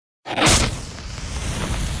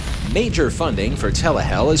Major funding for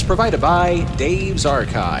Telehell is provided by Dave's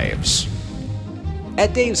Archives.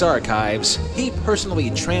 At Dave's Archives, he personally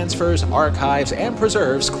transfers, archives, and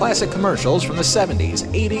preserves classic commercials from the 70s,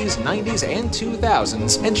 80s, 90s, and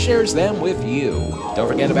 2000s and shares them with you. Don't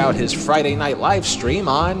forget about his Friday night live stream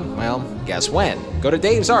on, well, guess when? Go to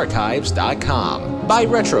davesarchives.com. By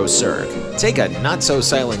RetroCirc. Take a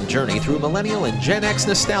not-so-silent journey through Millennial and Gen X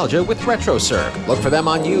nostalgia with RetroCirc. Look for them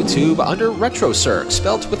on YouTube under RetroCirc,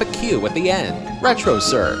 spelt with a Q at the end.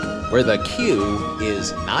 RetroCirc, where the Q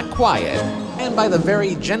is not quiet. And by the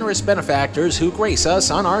very generous benefactors who grace us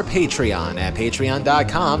on our Patreon at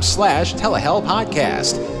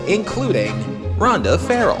patreon.com/telehellpodcast, including Rhonda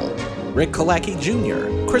Farrell, Rick Kalacki Jr.,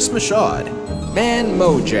 Chris Michaud, Man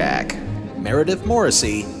Mojack, Meredith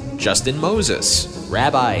Morrissey, Justin Moses,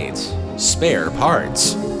 Rabbites, Spare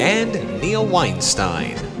Parts, and Neil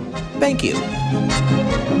Weinstein. Thank you.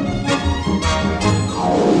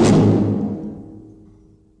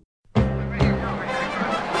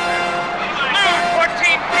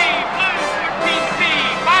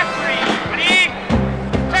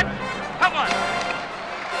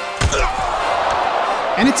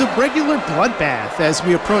 And it's a regular bloodbath as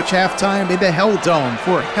we approach halftime in the Hell Dome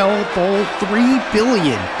for Hell Bowl 3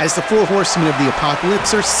 billion, as the Four Horsemen of the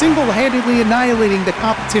Apocalypse are single-handedly annihilating the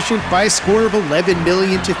competition by a score of 11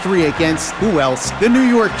 million to 3 against, who else? The New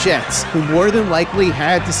York Jets, who more than likely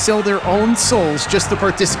had to sell their own souls just to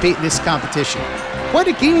participate in this competition. Quite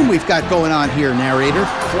a game we've got going on here, narrator.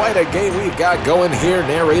 Quite a game we've got going here,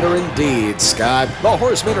 narrator, indeed, Scott. The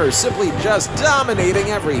Horsemen are simply just dominating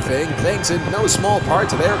everything, thanks in no small part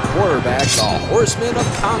to their quarterback, the Horseman of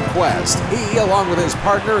Conquest. He, along with his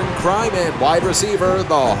partner in crime and wide receiver,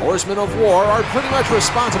 the Horsemen of War, are pretty much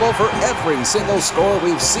responsible for every single score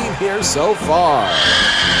we've seen here so far.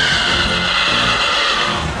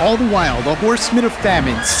 All the while, the Horseman of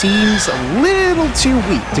Famine seems a little too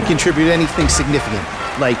weak to contribute anything significant.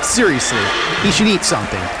 Like, seriously, he should eat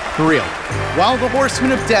something. For real. While the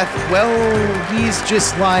Horseman of Death, well, he's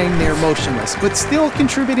just lying there motionless, but still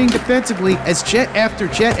contributing defensively as jet after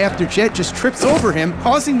jet after jet just trips over him,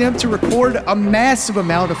 causing them to record a massive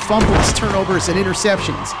amount of fumbles, turnovers, and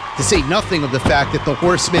interceptions. To say nothing of the fact that the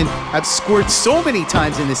Horsemen have scored so many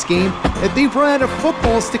times in this game that they've run out of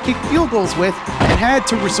footballs to kick field goals with and had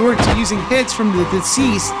to resort to using heads from the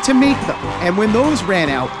deceased to make them. And when those ran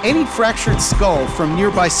out, any fractured skull from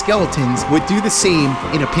nearby skeletons would do the same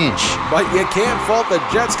in a pinch. But you can't fault the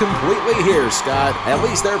Jets completely here, Scott. At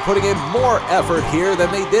least they're putting in more effort here than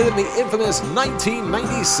they did in the infamous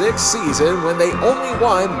 1996 season when they only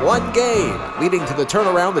won one game, leading to the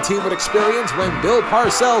turnaround the team would experience when Bill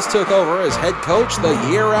Parcells took over as head coach the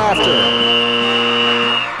year after.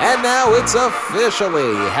 And now it's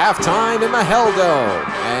officially halftime in the Hell Dome.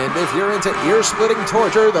 And if you're into ear-splitting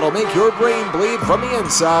torture that'll make your brain bleed from the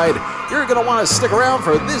inside, you're going to want to stick around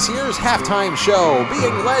for this year's halftime show,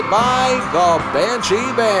 being led by the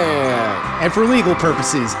Banshee Band. And for legal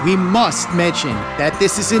purposes, we must mention that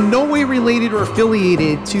this is in no way related or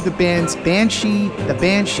affiliated to the bands Banshee, the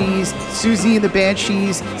Banshees, Susie and the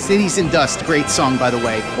Banshees, Cities and Dust, great song by the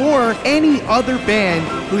way, or any other band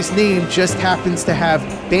whose name just happens to have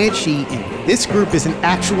Banshee in it. This group is an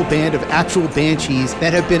actual band of actual Banshees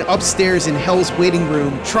that have been upstairs in Hell's waiting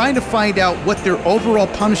room trying to find out what their overall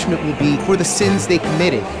punishment will be for the sins they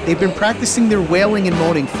committed. They've been practicing their wailing and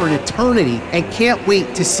moaning for an eternity and can't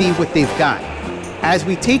wait to see what they've got. As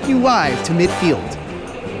we take you live to midfield.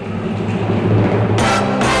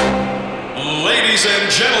 Ladies and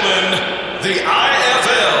gentlemen, the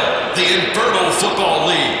IFL, the Infernal Football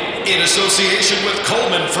League, in association with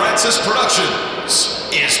Coleman Francis Productions,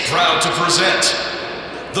 is proud to present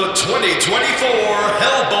the 2024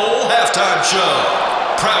 Hell Bowl Halftime Show.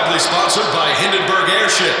 Proudly sponsored by Hindenburg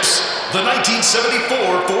Airships, the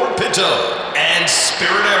 1974 Ford Pinto, and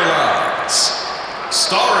Spirit Airlines.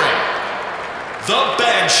 Starring the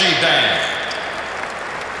Banshee Band.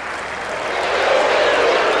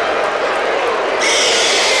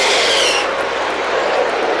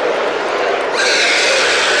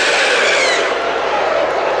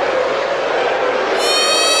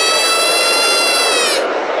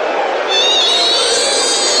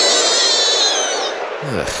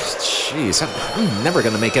 Jeez, I'm never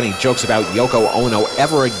going to make any jokes about Yoko Ono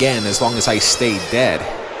ever again as long as I stay dead.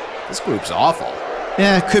 This group's awful.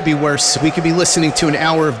 Yeah, it could be worse. We could be listening to an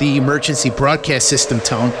hour of the emergency broadcast system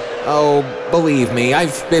tone. Oh, believe me,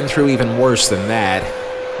 I've been through even worse than that.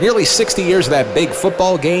 Nearly 60 years of that big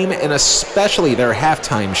football game, and especially their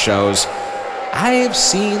halftime shows, I've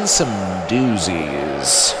seen some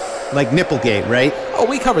doozies. Like Nipplegate, right? Oh,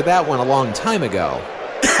 we covered that one a long time ago.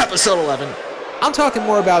 Episode 11. I'm talking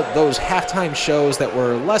more about those halftime shows that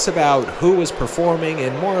were less about who was performing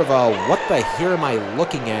and more of a what the hell am I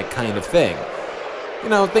looking at kind of thing. You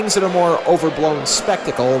know, things that are more overblown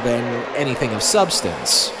spectacle than anything of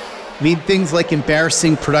substance. I mean, things like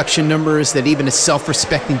embarrassing production numbers that even a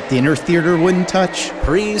self-respecting dinner theater wouldn't touch?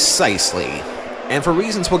 Precisely. And for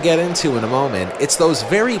reasons we'll get into in a moment, it's those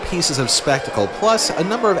very pieces of spectacle plus a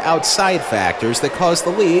number of outside factors that cause the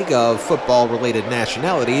league of football-related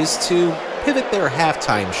nationalities to pivot their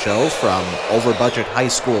halftime show from over-budget high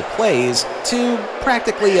school plays to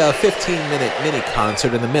practically a 15-minute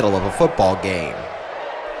mini-concert in the middle of a football game.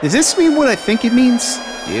 Does this mean what I think it means?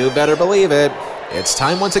 You better believe it. It's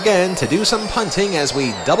time once again to do some punting as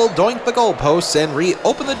we double doink the goalposts and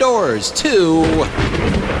reopen the doors to...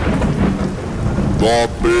 The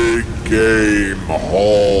Big Game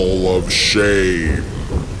Hall of Shame.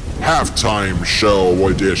 Halftime Show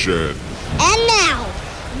Edition. And now,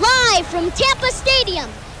 live from Tampa Stadium,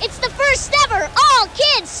 it's the first ever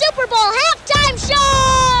all-kids Super Bowl halftime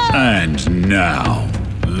show! And now,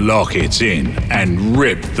 lock it in and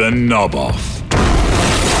rip the knob off.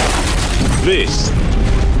 This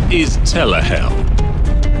is Telehell.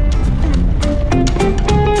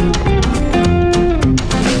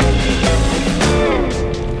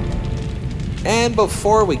 And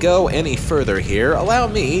before we go any further here, allow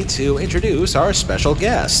me to introduce our special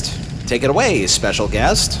guest. Take it away, special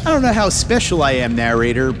guest. I don't know how special I am,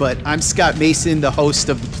 narrator, but I'm Scott Mason, the host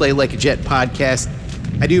of the Play Like a Jet podcast.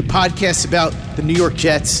 I do podcasts about the New York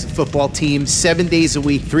Jets football team 7 days a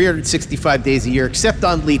week, 365 days a year, except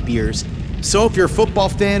on leap years. So if you're a football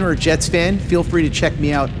fan or a Jets fan, feel free to check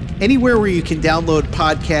me out anywhere where you can download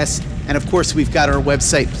podcasts. And of course, we've got our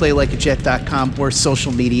website, playlikeajet.com, or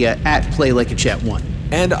social media at playlikeajet1.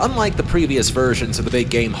 And unlike the previous versions of the Big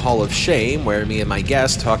Game Hall of Shame, where me and my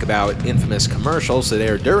guest talk about infamous commercials that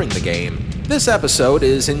air during the game, this episode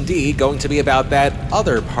is indeed going to be about that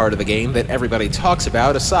other part of the game that everybody talks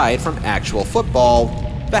about aside from actual football,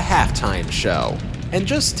 the halftime show. And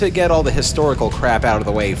just to get all the historical crap out of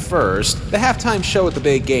the way first, the halftime show at the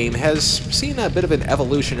Big Game has seen a bit of an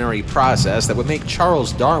evolutionary process that would make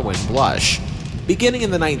Charles Darwin blush. Beginning in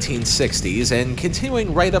the 1960s and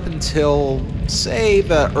continuing right up until, say,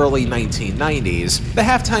 the early 1990s, the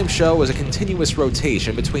halftime show was a continuous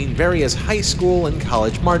rotation between various high school and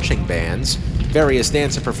college marching bands, various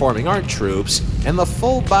dance and performing art troupes, and the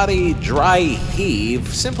full-body dry heave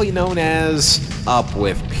simply known as Up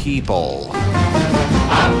With People.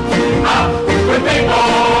 Up with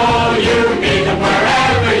people, you meet them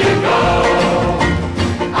wherever you go.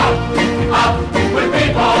 Up with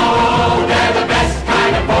people, they're the best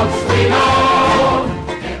kind of folks we know.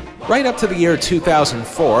 Right up to the year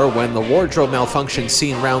 2004, when the wardrobe malfunction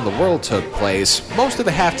seen around the world took place, most of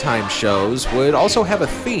the halftime shows would also have a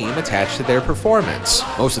theme attached to their performance.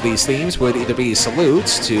 Most of these themes would either be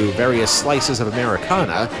salutes to various slices of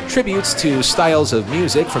Americana, tributes to styles of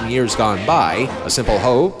music from years gone by, a simple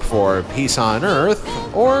hope for peace on earth,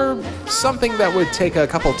 or something that would take a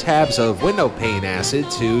couple tabs of window pane acid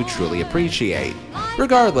to truly appreciate.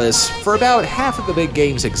 Regardless, for about half of the Big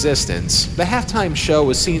Game's existence, the halftime show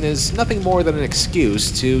was seen as nothing more than an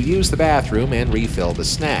excuse to use the bathroom and refill the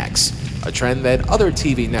snacks, a trend that other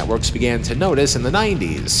TV networks began to notice in the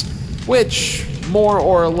 90s, which, more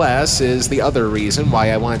or less, is the other reason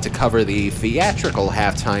why I wanted to cover the theatrical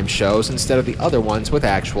halftime shows instead of the other ones with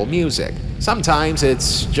actual music. Sometimes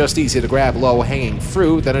it's just easy to grab low-hanging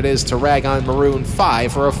fruit than it is to rag on Maroon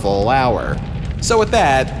 5 for a full hour. So with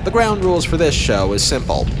that, the ground rules for this show is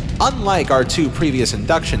simple. Unlike our two previous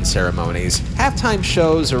induction ceremonies, halftime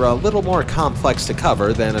shows are a little more complex to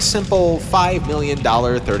cover than a simple $5 million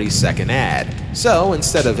 30-second ad. So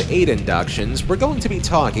instead of 8 inductions, we're going to be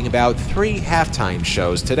talking about 3 halftime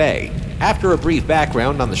shows today. After a brief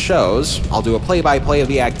background on the shows, I'll do a play-by-play of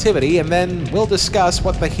the activity and then we'll discuss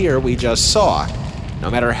what the here we just saw, no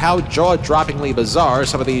matter how jaw-droppingly bizarre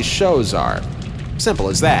some of these shows are. Simple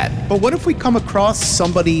as that. But what if we come across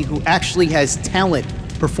somebody who actually has talent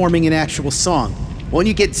performing an actual song? Won't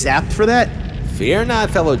you get zapped for that? Fear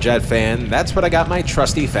not, fellow Jet fan, that's what I got my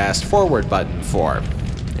trusty fast forward button for.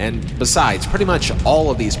 And besides, pretty much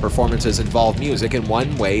all of these performances involve music in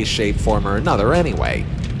one way, shape, form, or another anyway.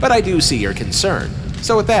 But I do see your concern.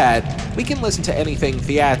 So with that, we can listen to anything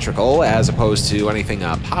theatrical as opposed to anything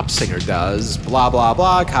a pop singer does, blah blah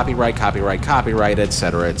blah, copyright, copyright, copyright,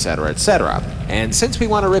 etc, etc, etc. And since we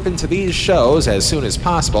want to rip into these shows as soon as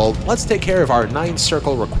possible, let's take care of our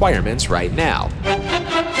 9-circle requirements right now.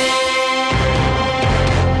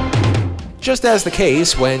 Just as the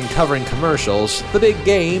case when covering commercials, the big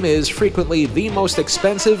game is frequently the most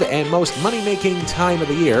expensive and most money-making time of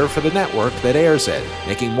the year for the network that airs it,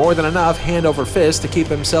 making more than enough hand over fist to keep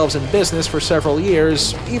themselves in business for several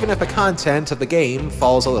years, even if the content of the game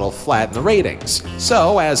falls a little flat in the ratings.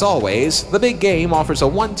 So, as always, the big game offers a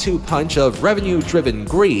 1-2 punch of revenue-driven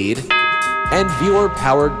greed and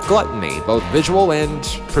viewer-powered gluttony, both visual and,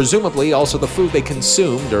 presumably, also the food they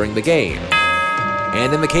consume during the game.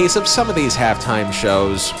 And in the case of some of these halftime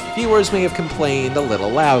shows, viewers may have complained a little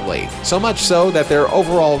loudly, so much so that their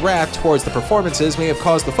overall wrath towards the performances may have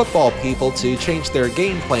caused the football people to change their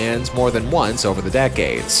game plans more than once over the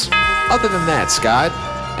decades. Other than that, Scott,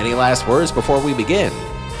 any last words before we begin?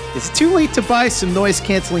 Is it too late to buy some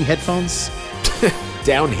noise-canceling headphones?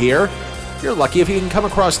 Down here? You're lucky if you can come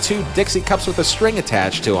across 2 Dixie cups with a string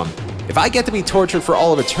attached to them. If I get to be tortured for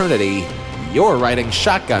all of eternity, you're riding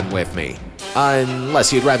shotgun with me.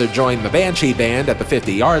 Unless you'd rather join the Banshee Band at the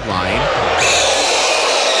 50-yard line.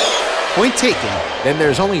 Point taken. Then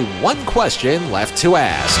there's only one question left to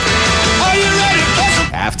ask. Are you ready?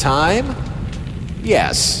 Halftime?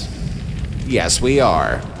 Yes. Yes, we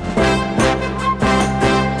are.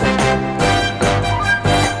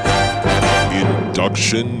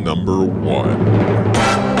 Induction number 1.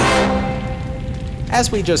 As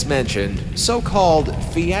we just mentioned, so-called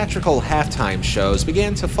theatrical halftime shows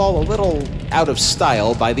began to fall a little out of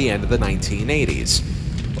style by the end of the 1980s.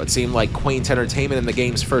 What seemed like quaint entertainment in the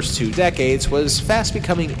game's first 2 decades was fast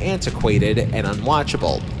becoming antiquated and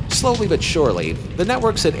unwatchable. Slowly but surely, the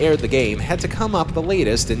networks that aired the game had to come up with the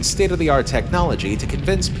latest in state-of-the-art technology to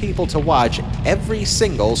convince people to watch every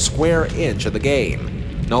single square inch of the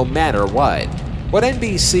game, no matter what. What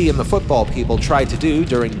NBC and the football people tried to do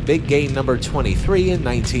during Big Game number 23 in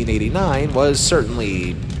 1989 was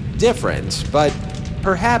certainly different, but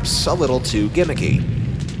perhaps a little too gimmicky.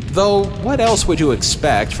 Though, what else would you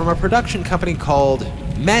expect from a production company called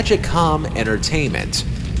Magicom Entertainment,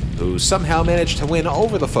 who somehow managed to win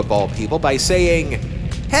over the football people by saying,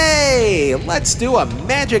 "Hey, let's do a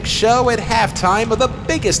magic show at halftime of the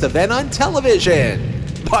biggest event on television."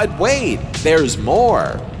 But wait, there's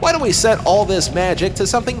more. Why don't we set all this magic to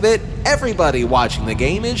something that everybody watching the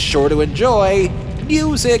game is sure to enjoy?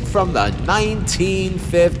 Music from the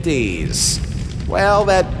 1950s. Well,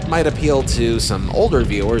 that might appeal to some older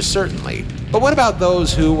viewers, certainly. But what about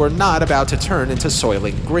those who were not about to turn into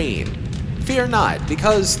Soylent Green? Fear not,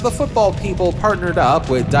 because the football people partnered up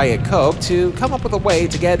with Diet Coke to come up with a way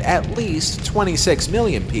to get at least 26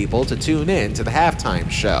 million people to tune in to the halftime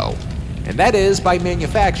show. And that is by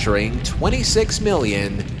manufacturing 26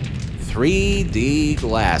 million 3D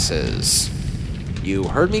glasses. You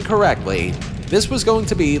heard me correctly. This was going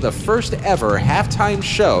to be the first ever halftime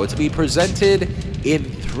show to be presented in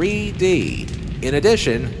 3D. In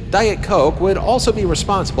addition, Diet Coke would also be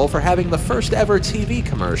responsible for having the first ever TV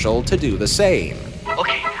commercial to do the same.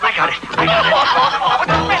 Okay, I got it.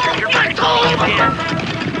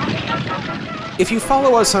 If you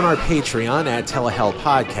follow us on our Patreon at Telehell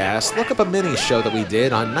Podcast, look up a mini show that we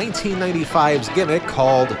did on 1995's gimmick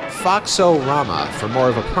called Foxorama for more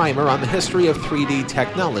of a primer on the history of 3D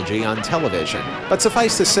technology on television. But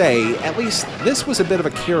suffice to say, at least this was a bit of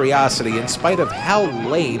a curiosity in spite of how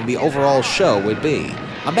lame the overall show would be.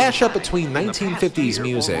 A mashup between 1950s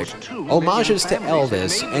music, homages to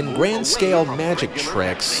Elvis, and grand-scale magic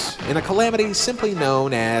tricks in a calamity simply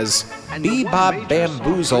known as Bebop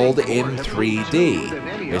Bamboozled in 3D,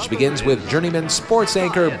 which begins with journeyman sports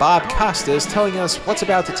anchor Bob Costas telling us what's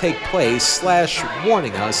about to take place /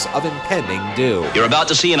 warning us of impending doom. You're about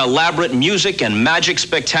to see an elaborate music and magic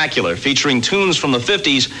spectacular featuring tunes from the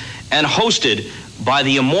 50s and hosted by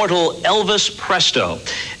the immortal Elvis Presto.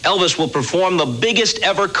 Elvis will perform the biggest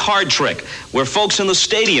ever card trick, where folks in the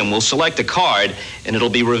stadium will select a card, and it'll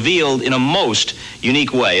be revealed in a most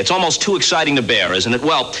unique way. It's almost too exciting to bear, isn't it?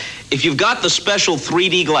 Well, if you've got the special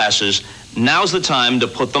 3D glasses, now's the time to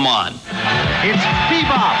put them on. It's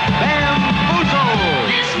Bebop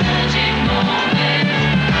Bamboozled! This magic moment,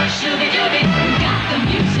 shooby-dooby, got the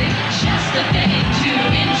music, just a thing to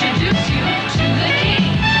introduce you to the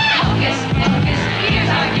king. Hocus pocus, here's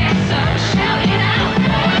our guest, so shout it out,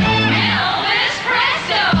 Elvis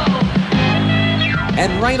Presto!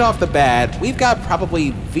 And right off the bat, we've got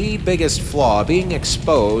probably the biggest flaw being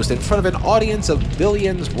exposed in front of an audience of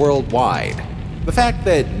billions worldwide. The fact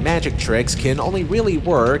that magic tricks can only really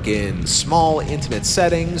work in small, intimate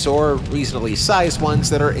settings or reasonably sized ones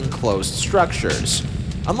that are enclosed structures.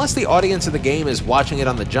 Unless the audience of the game is watching it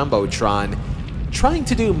on the Jumbotron, trying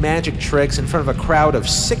to do magic tricks in front of a crowd of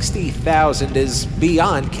 60,000 is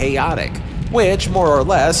beyond chaotic. which, more or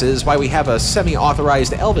less, is why we have a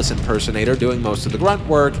semi-authorized Elvis impersonator doing most of the grunt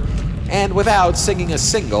work, and without singing a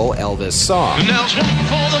single Elvis song. Now it's 1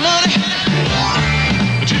 for the money,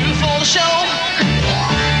 2 for the show,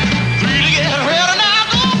 3 to get ready, now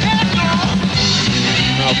go get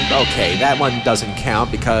go. Okay, that one doesn't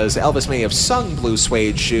count because Elvis may have sung Blue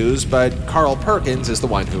Suede Shoes, but Carl Perkins is the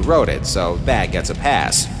one who wrote it, so that gets a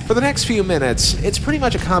pass. For the next few minutes, it's pretty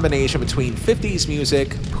much a combination between 50s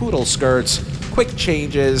music, poodle skirts, quick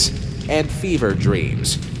changes, and fever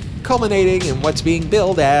dreams, culminating in what's being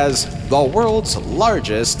billed as the world's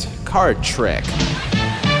largest card trick.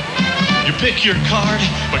 You pick your card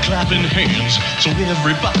by clapping hands, so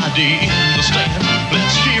everybody in the stand,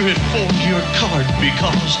 let's hear it for your card,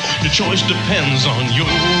 because your choice depends on your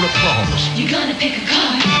applause. You're gonna pick a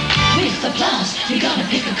card with applause. You're gonna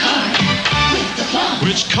pick a card with applause.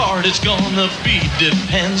 Which card it's gonna be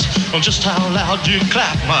depends on just how loud you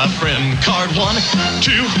clap, my friend. Card 1,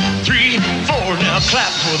 2, 3, 4. Now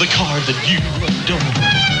clap for the card that you adore.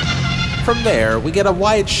 From there, we get a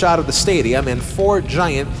wide shot of the stadium and 4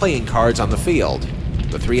 giant playing cards on the field.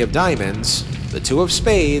 The 3 of diamonds, the 2 of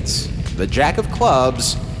spades, the jack of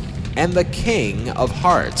clubs, and the king of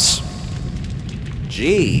hearts.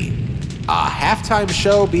 Gee, a halftime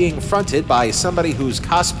show being fronted by somebody who's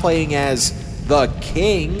cosplaying as the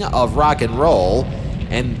king of rock and roll,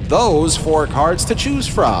 and those 4 cards to choose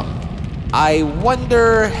from. I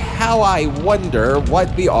wonder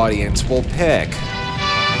what the audience will pick.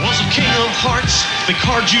 Was a king of hearts the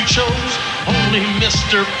card you chose? Only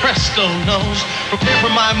Mr. Presto knows. Prepare for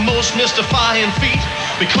my most mystifying feat.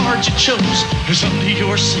 The card you chose is under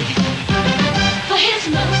your seat. For his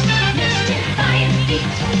most mystifying feat,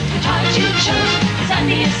 the card you chose is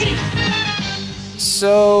under your seat.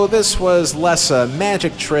 So this was less a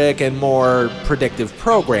magic trick and more predictive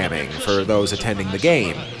programming for those attending the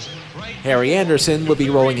game. Harry Anderson would be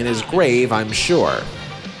rolling in his grave, I'm sure.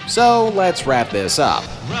 So let's wrap this up.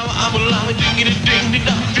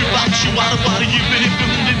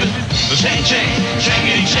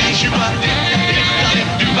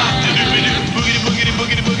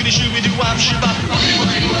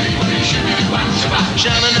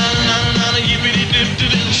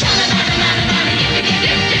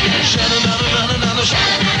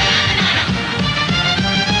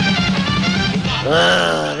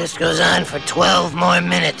 This goes on for 12 more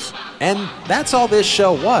minutes. And that's all this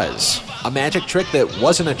show was. A magic trick that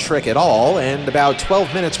wasn't a trick at all, and about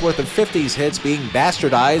 12 minutes worth of 50s hits being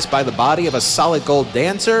bastardized by the body of a solid gold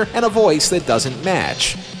dancer and a voice that doesn't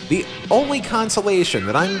match. The only consolation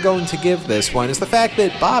that I'm going to give this one is the fact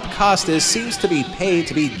that Bob Costas seems to be paid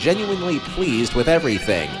to be genuinely pleased with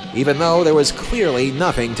everything, even though there was clearly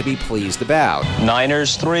nothing to be pleased about.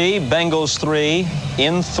 Niners 3, Bengals 3,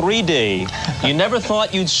 in 3D. You never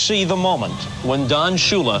thought you'd see the moment when Don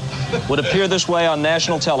Shula would appear this way on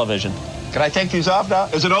national television. Can I take these off now?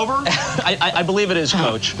 Is it over? I believe it is,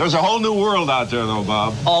 Coach. There's a whole new world out there, though,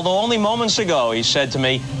 Bob. Although only moments ago he said to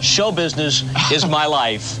me, show business is my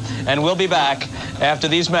life. And we'll be back after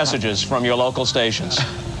these messages from your local stations.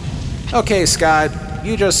 Okay, Scott,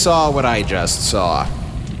 you just saw what I just saw.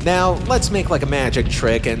 Now, let's make like a magic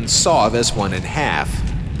trick and saw this one in half.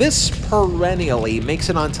 This perennially makes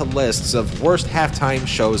it onto lists of worst halftime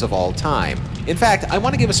shows of all time. In fact, I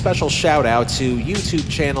want to give a special shout out to YouTube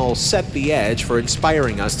channel Set the Edge for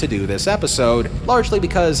inspiring us to do this episode, largely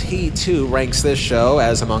because he too ranks this show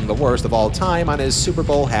as among the worst of all time on his Super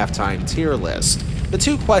Bowl halftime tier list. The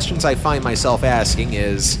 2 questions I find myself asking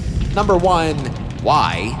is, number 1,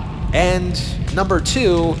 why? And number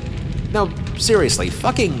 2, no, seriously,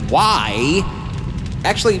 fucking why?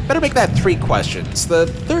 Actually, better make that 3 questions. The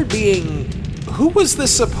third being, who was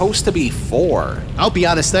this supposed to be for? I'll be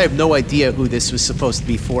honest, I have no idea who this was supposed to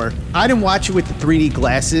be for. I didn't watch it with the 3D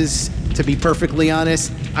glasses, to be perfectly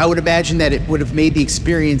honest. I would imagine that it would have made the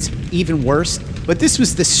experience even worse. But this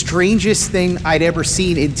was the strangest thing I'd ever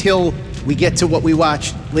seen until we get to what we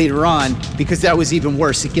watched later on, because that was even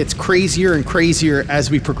worse. It gets crazier and crazier as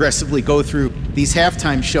we progressively go through these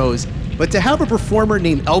halftime shows. But to have a performer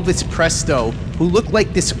named Elvis Presto, who looked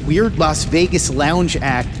like this weird Las Vegas lounge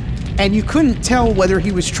act, and you couldn't tell whether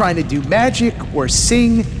he was trying to do magic or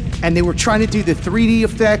sing, and they were trying to do the 3D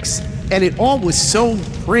effects, and it all was so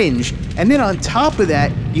cringe. And then on top of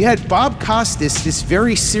that, you had Bob Costas, this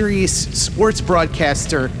very serious sports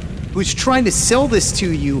broadcaster, who's trying to sell this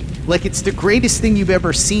to you like it's the greatest thing you've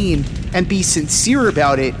ever seen and be sincere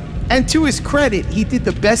about it. And to his credit, he did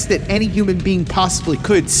the best that any human being possibly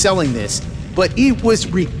could selling this. But it was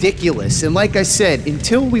ridiculous. And like I said,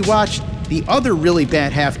 until we watched the other really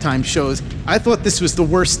bad halftime shows, I thought this was the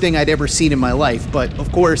worst thing I'd ever seen in my life. But, of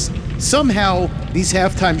course, somehow these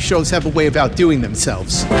halftime shows have a way of outdoing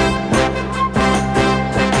themselves.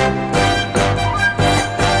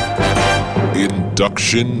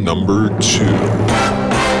 Induction number 2.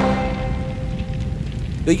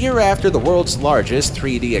 The year after the world's largest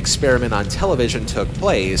 3D experiment on television took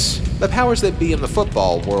place, the powers that be in the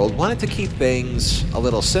football world wanted to keep things a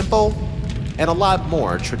little simple and a lot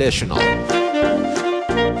more traditional.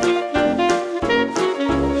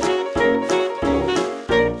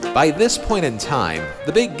 By this point in time,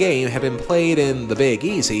 the big game had been played in the Big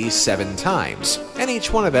Easy 7 times, and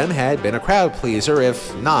each one of them had been a crowd pleaser,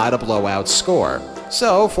 if not a blowout score.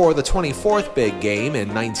 So, for the 24th big game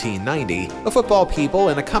in 1990, the football people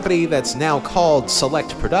in a company that's now called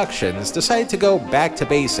Select Productions decided to go back to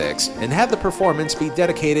basics and have the performance be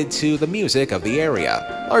dedicated to the music of the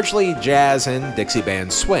area, largely jazz and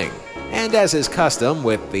Dixieland swing. And as is custom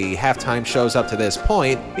with the halftime shows up to this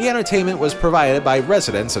point, the entertainment was provided by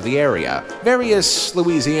residents of the area. Various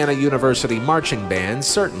Louisiana University marching bands,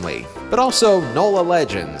 certainly, but also NOLA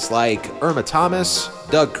legends like Irma Thomas,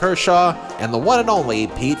 Doug Kershaw, and the one and only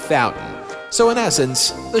Pete Fountain. So in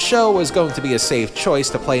essence, the show was going to be a safe choice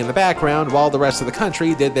to play in the background while the rest of the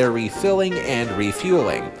country did their refilling and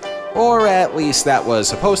refueling. Or at least that was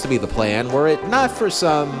supposed to be the plan, were it not for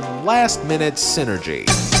some last-minute synergy.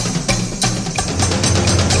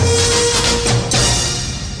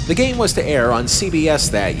 The game was to air on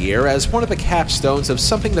CBS that year as one of the capstones of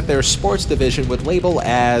something that their sports division would label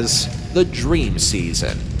as the Dream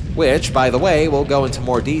Season, which, by the way, we'll go into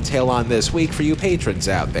more detail on this week for you patrons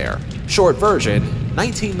out there. Short version,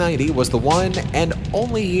 1990 was the one and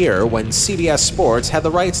only year when CBS Sports had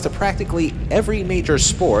the rights to practically every major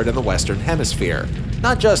sport in the Western Hemisphere.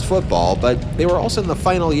 Not just football, but they were also in the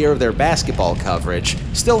final year of their basketball coverage,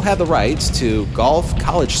 still had the rights to golf,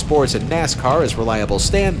 college sports, and NASCAR as reliable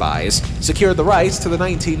standbys, secured the rights to the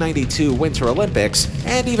 1992 Winter Olympics,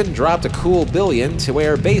 and even dropped a cool $1 billion to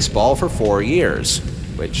air baseball for 4 years.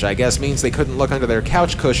 Which I guess means they couldn't look under their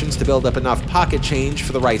couch cushions to build up enough pocket change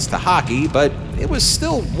for the rights to hockey, but it was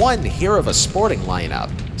still one heck of a sporting lineup.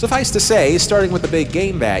 Suffice to say, starting with the big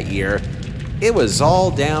game that year, it was all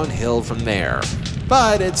downhill from there.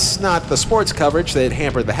 But it's not the sports coverage that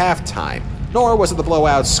hampered the halftime, nor was it the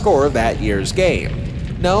blowout score of that year's game.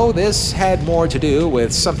 No, this had more to do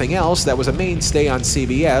with something else that was a mainstay on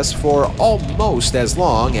CBS for almost as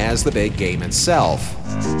long as the big game itself.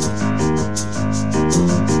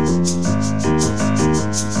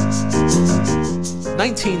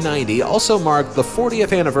 '90 also marked the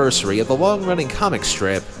 40th anniversary of the long-running comic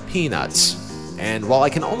strip, Peanuts. And while I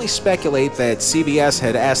can only speculate that CBS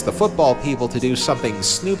had asked the football people to do something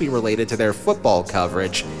Snoopy-related to their football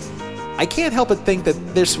coverage, I can't help but think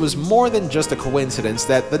that this was more than just a coincidence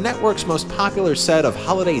that the network's most popular set of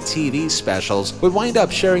holiday TV specials would wind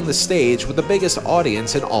up sharing the stage with the biggest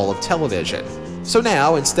audience in all of television. So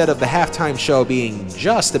now, instead of the halftime show being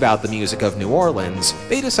just about the music of New Orleans,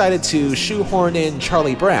 they decided to shoehorn in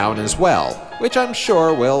Charlie Brown as well, which I'm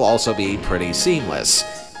sure will also be pretty seamless.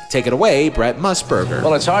 Take it away, Brett Musburger.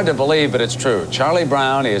 Well, it's hard to believe, but it's true. Charlie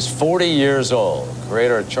Brown is 40 years old.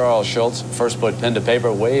 Creator Charles Schulz first put pen to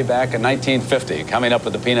paper way back in 1950, coming up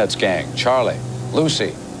with the Peanuts gang. Charlie,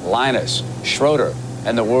 Lucy, Linus, Schroeder,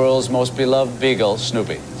 and the world's most beloved beagle,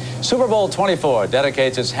 Snoopy. Super Bowl 24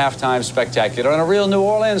 dedicates its halftime spectacular in a real New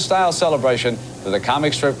Orleans-style celebration to the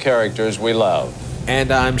comic strip characters we love.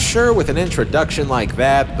 And I'm sure with an introduction like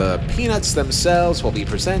that, the Peanuts themselves will be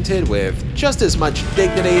presented with just as much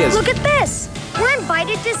dignity as... Look at this! We're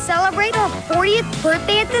invited to celebrate our 40th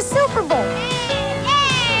birthday at the Super Bowl.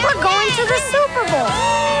 We're going to the Super Bowl.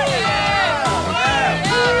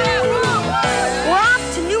 We're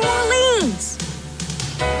off to New Orleans.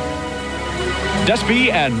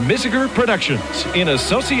 Despy and Miziger Productions, in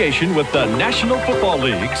association with the National Football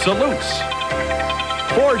League, salutes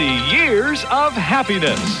 40 years of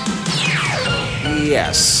happiness.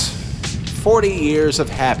 Yes. 40 years of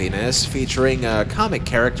happiness featuring a comic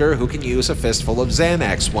character who can use a fistful of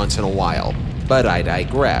Xanax once in a while. But I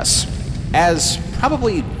digress. As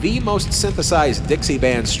probably the most synthesized Dixie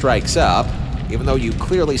band strikes up, even though you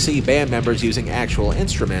clearly see band members using actual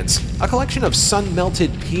instruments, a collection of sun-melted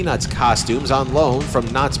Peanuts costumes on loan from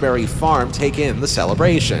Knott's Berry Farm take in the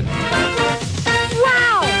celebration.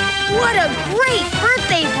 Wow! What a great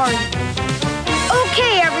birthday party!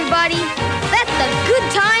 Okay, everybody, let the good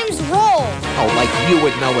times roll! Oh, like you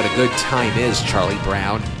would know what a good time is, Charlie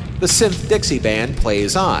Brown. The Synth Dixie Band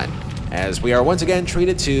plays on, as we are once again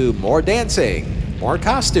treated to more dancing, more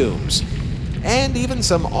costumes, and even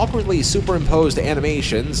some awkwardly superimposed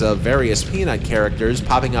animations of various Peanut characters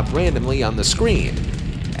popping up randomly on the screen,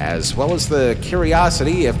 as well as the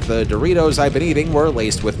curiosity if the Doritos I've been eating were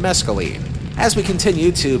laced with mescaline. As we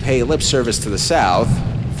continue to pay lip service to the South,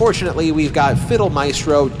 fortunately we've got fiddle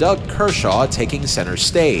maestro Doug Kershaw taking center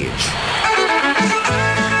stage.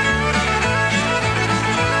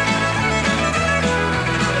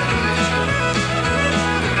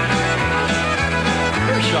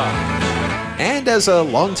 And as a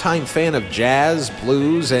longtime fan of jazz,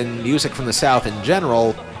 blues, and music from the South in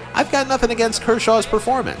general, I've got nothing against Kershaw's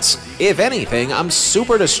performance. If anything, I'm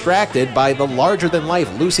super distracted by the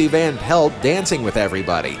larger-than-life Lucy Van Pelt dancing with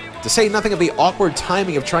everybody, to say nothing of the awkward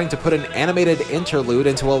timing of trying to put an animated interlude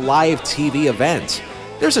into a live TV event.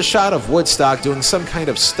 There's a shot of Woodstock doing some kind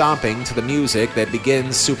of stomping to the music that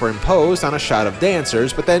begins superimposed on a shot of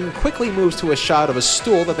dancers, but then quickly moves to a shot of a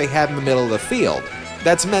stool that they had in the middle of the field.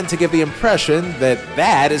 That's meant to give the impression that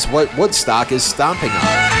that is what Woodstock is stomping on.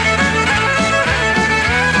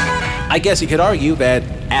 I guess you could argue that,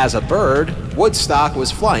 as a bird, Woodstock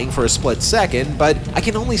was flying for a split second, but I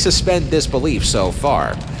can only suspend disbelief so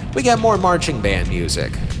far. We get more marching band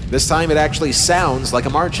music. This time it actually sounds like a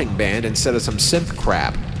marching band instead of some synth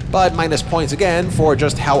crap. But minus points again for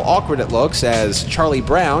just how awkward it looks as Charlie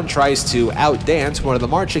Brown tries to outdance one of the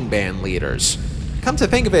marching band leaders. Come to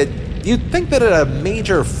think of it, you'd think that at a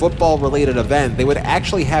major football-related event they would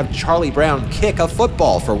actually have Charlie Brown kick a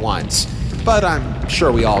football for once. But I'm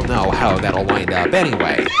sure we all know how that'll wind up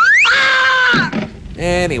anyway.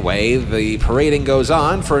 Anyway, the parading goes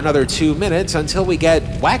on for another 2 minutes until we get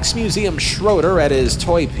Wax Museum Schroeder at his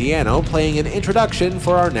toy piano playing an introduction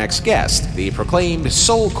for our next guest, the proclaimed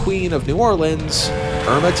soul queen of New Orleans,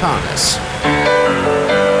 Irma Thomas.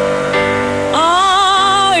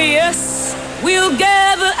 Oh, yes, we'll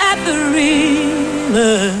gather at the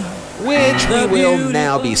river. Which we will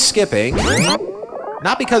now be skipping.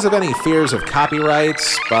 Not because of any fears of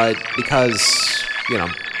copyrights, but because,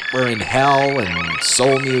 we're in hell and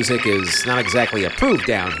soul music is not exactly approved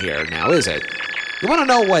down here, now is it? You want to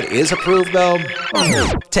know what is approved, though?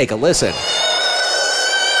 Take a listen.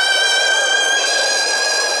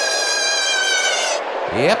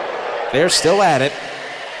 Yep, they're still at it.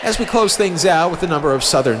 As we close things out with a number of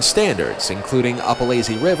Southern standards, including Up a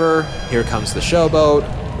Lazy River, Here Comes the Showboat,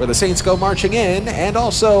 Where the Saints Go Marching In, and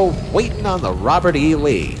also Waiting on the Robert E.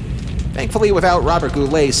 Lee. Thankfully without Robert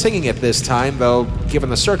Goulet singing it this time, though given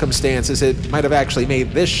the circumstances it might have actually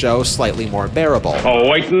made this show slightly more bearable. Oh,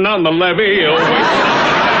 waiting on the levee, oh,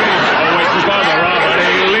 waiting for the Robert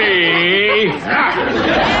E. Lee.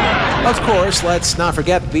 Of course, let's not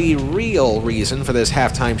forget the real reason for this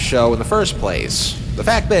halftime show in the first place. The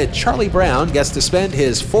fact that Charlie Brown gets to spend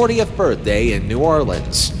his 40th birthday in New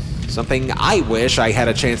Orleans. Something I wish I had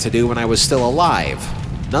a chance to do when I was still alive.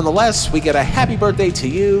 Nonetheless, we get a happy birthday to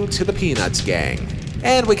you to the Peanuts gang.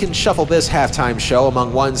 And we can shuffle this halftime show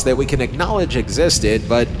among ones that we can acknowledge existed,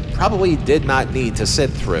 but probably did not need to sit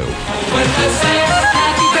through.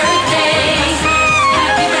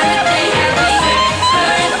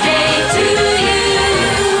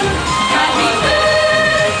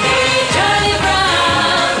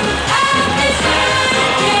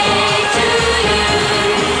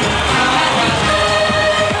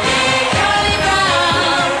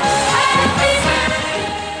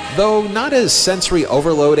 Though not as sensory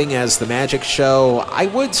overloading as The Magic Show, I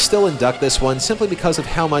would still induct this one simply because of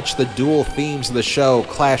how much the dual themes of the show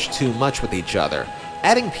clash too much with each other.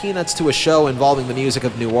 Adding Peanuts to a show involving the music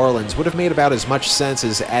of New Orleans would have made about as much sense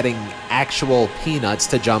as adding actual Peanuts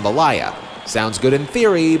to Jambalaya. Sounds good in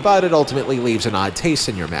theory, but it ultimately leaves an odd taste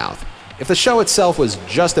in your mouth. If the show itself was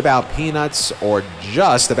just about Peanuts or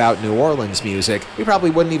just about New Orleans music, we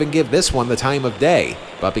probably wouldn't even give this one the time of day.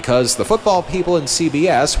 But because the football people in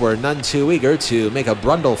CBS were none too eager to make a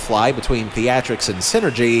Brundle fly between theatrics and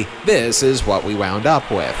synergy, this is what we wound up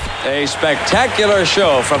with. A spectacular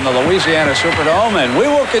show from the Louisiana Superdome, and we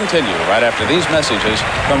will continue right after these messages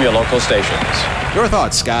from your local stations. Your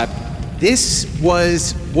thoughts, Scott? This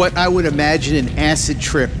was what I would imagine an acid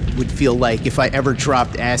trip would feel like if I ever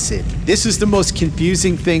dropped acid. This is the most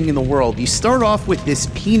confusing thing in the world. You start off with this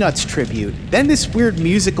Peanuts tribute, then this weird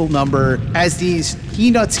musical number as these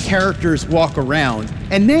Peanuts characters walk around,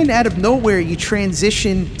 and then out of nowhere you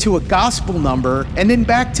transition to a gospel number, and then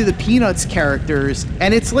back to the Peanuts characters,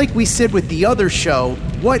 and it's like we said with the other show,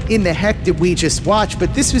 what in the heck did we just watch?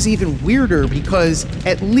 But this was even weirder because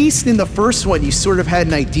at least in the first one you sort of had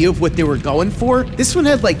an idea of what they were going for. This one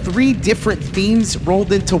had like 3 different themes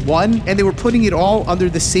rolled into one, and they were putting it all under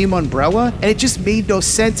the same umbrella, and it just made no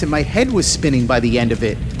sense, and my head was spinning by the end of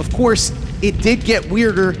it. Of course, it did get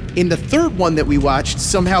weirder. In the third one that we watched,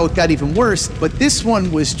 somehow it got even worse, but this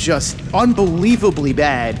one was just unbelievably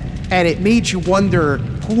bad, and it made you wonder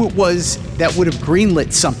who it was that would have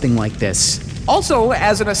greenlit something like this. Also,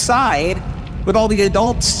 as an aside, with all the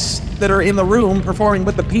adults that are in the room performing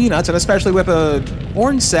with the Peanuts, and especially with the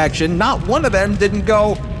horn section, not one of them didn't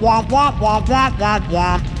go womp womp womp womp womp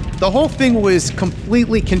womp. The whole thing was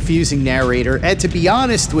completely confusing, narrator, and to be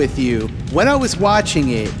honest with you, when I was watching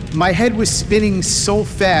it, my head was spinning so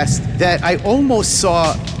fast that I almost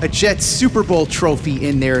saw a Jets Super Bowl trophy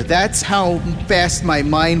in there. That's how fast my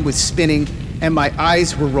mind was spinning and my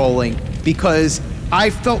eyes were rolling, because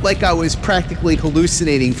I felt like I was practically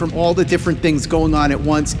hallucinating from all the different things going on at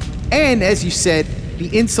once. And as you said,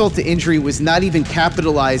 the insult to injury was not even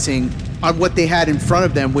capitalizing on what they had in front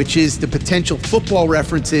of them, which is the potential football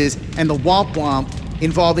references and the womp womp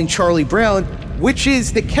involving Charlie Brown, which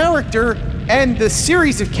is the character and the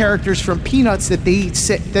series of characters from Peanuts that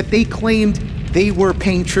they claimed they were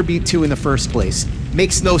paying tribute to in the first place.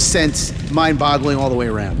 Makes no sense, mind-boggling all the way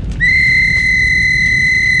around.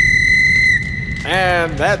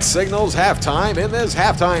 And that signals halftime in this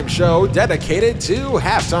halftime show dedicated to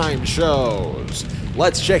halftime shows.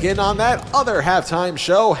 Let's check in on that other halftime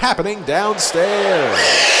show happening downstairs.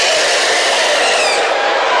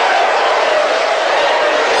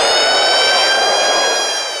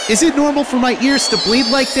 Is it normal for my ears to bleed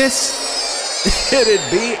like this? It'd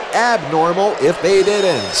be abnormal if they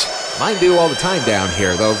didn't. Mine do all the time down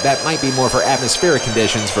here, though that might be more for atmospheric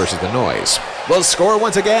conditions versus the noise. The score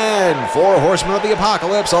once again, 4 Horsemen of the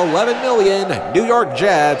Apocalypse, 11 million, New York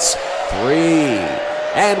Jets, 3.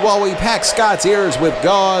 And while we pack Scott's ears with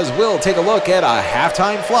gauze, we'll take a look at a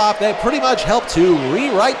halftime flop that pretty much helped to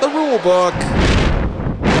rewrite the rule book.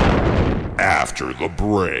 After the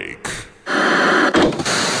break.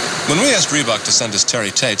 When we asked Reebok to send us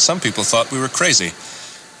Terry Tate, some people thought we were crazy.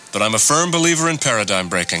 But I'm a firm believer in paradigm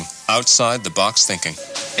breaking, outside the box thinking.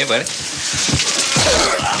 Hey, buddy.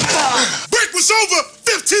 Break was over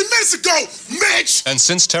 15 minutes ago, Mitch! And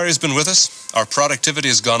since Terry's been with us, our productivity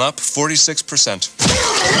has gone up 46%.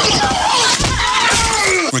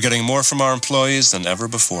 We're getting more from our employees than ever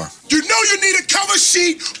before. You know you need a cover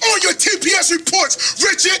sheet on your TPS reports,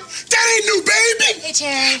 Richard. That ain't new, baby. Hey,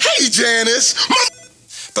 Terry. Hey, Janice.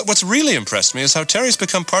 But what's really impressed me is how Terry's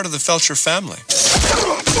become part of the Felcher family. You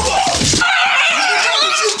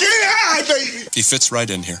get high, baby. He fits right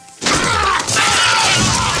in here.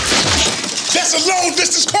 That's a long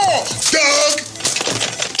distance call, Doug.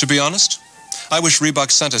 To be honest, I wish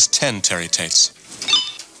Reebok sent us 10 Terry Tates.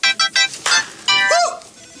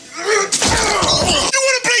 You want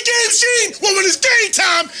to play game machine? Well, when it's game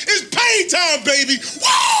time, it's pain time, baby. Woo!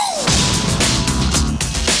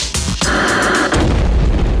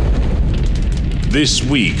 This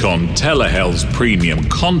week on Telehell's premium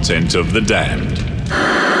content of The Damned.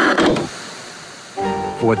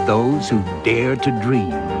 For those who dare to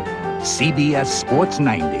dream, CBS Sports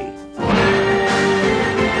 90.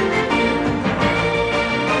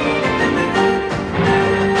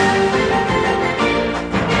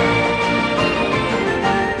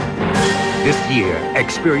 This year,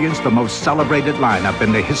 experience the most celebrated lineup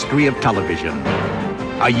in the history of television.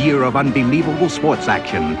 A year of unbelievable sports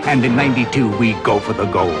action, and in 92, we go for the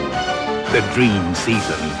gold. The Dream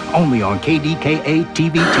Season, only on KDKA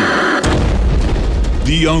TV2.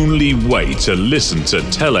 The only way to listen to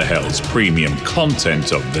Telehell's premium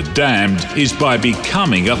content of The Damned is by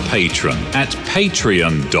becoming a patron at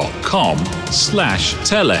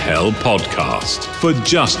patreon.com/Telehell podcast. For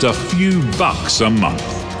just a few bucks a month,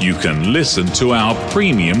 you can listen to our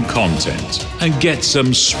premium content and get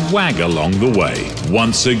some swag along the way.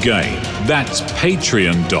 Once again, that's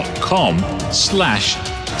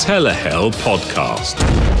patreon.com/Telehell podcast.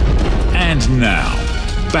 And now,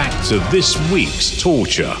 back to this week's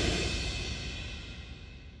torture.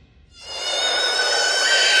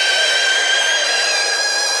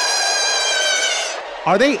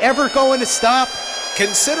 Are they ever going to stop?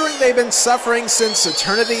 Considering they've been suffering since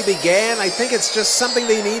eternity began, I think it's just something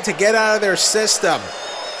they need to get out of their system.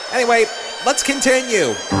 Anyway, let's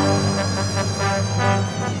continue.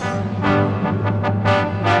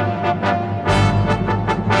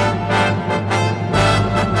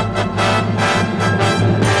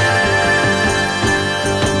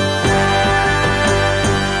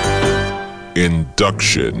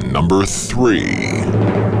 Induction number 3.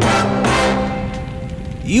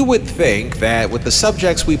 You would think that with the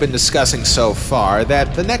subjects we've been discussing so far,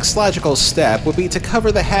 that the next logical step would be to cover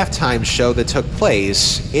the halftime show that took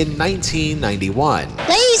place in 1991.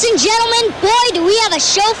 Ladies and gentlemen, boy, do we have a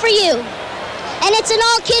show for you. And it's an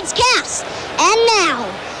all-kids cast. And now,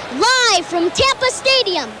 Live from Tampa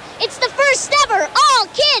Stadium, it's the first ever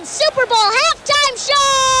all-kids Super Bowl halftime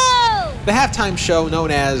show! The halftime show,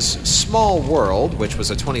 known as Small World, which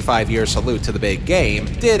was a 25-year salute to the big game,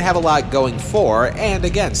 did have a lot going for and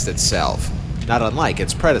against itself, not unlike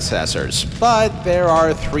its predecessors. But there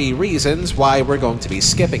are 3 reasons why we're going to be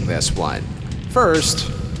skipping this one.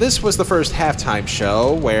 First, this was the first halftime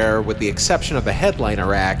show where, with the exception of the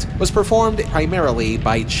headliner act, was performed primarily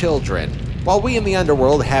by children. While we in the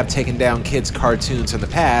underworld have taken down kids' cartoons in the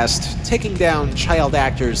past, taking down child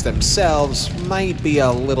actors themselves might be a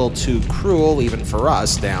little too cruel even for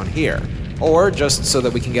us down here. Or, just so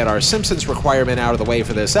that we can get our Simpsons requirement out of the way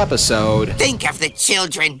for this episode, think of the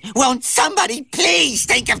children! Won't somebody please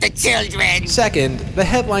think of the children? Second, the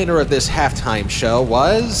headliner of this halftime show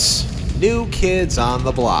was New Kids on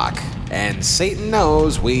the Block. And Satan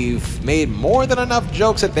knows we've made more than enough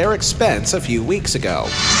jokes at their expense a few weeks ago.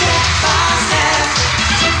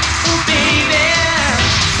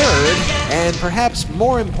 Third, and perhaps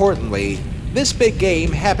more importantly, this big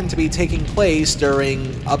game happened to be taking place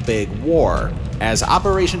during a big war, as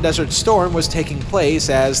Operation Desert Storm was taking place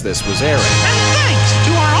as this was airing. And thanks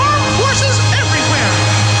to our armed forces everywhere!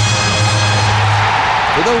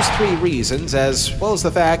 For those 3 reasons, as well as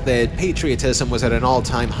the fact that patriotism was at an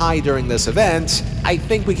all-time high during this event, I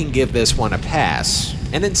think we can give this one a pass,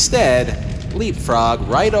 and instead leapfrog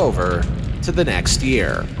right over to the next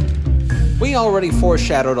year. We already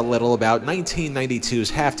foreshadowed a little about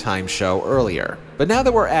 1992's halftime show earlier, but now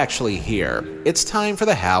that we're actually here, it's time for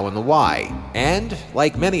the how and the why. And,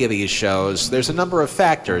 like many of these shows, there's a number of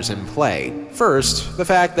factors in play. First, the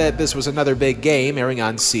fact that this was another big game airing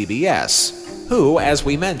on CBS, who, as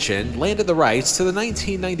we mentioned, landed the rights to the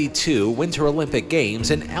 1992 Winter Olympic Games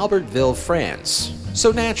in Albertville, France.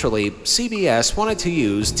 So naturally, CBS wanted to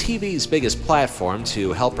use TV's biggest platform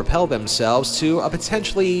to help propel themselves to a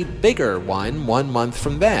potentially bigger one 1 month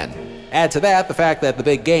from then. Add to that the fact that the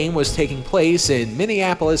big game was taking place in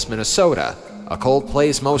Minneapolis, Minnesota, a cold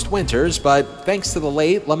place most winters, but thanks to the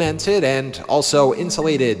late, lamented, and also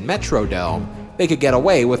insulated Metrodome, they could get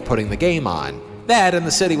away with putting the game on. That, and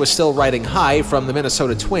the city was still riding high from the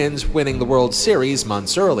Minnesota Twins winning the World Series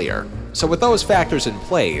months earlier. So with those factors in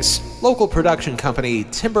place, local production company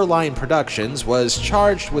Timberline Productions was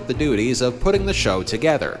charged with the duties of putting the show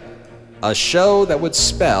together. A show that would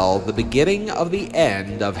spell the beginning of the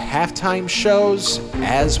end of halftime shows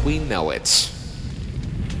as we know it.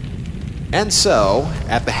 And so,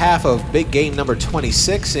 at the half of big game number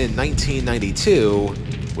 26 in 1992,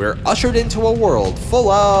 we're ushered into a world full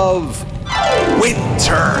of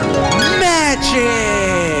winter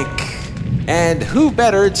magic! And who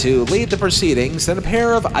better to lead the proceedings than a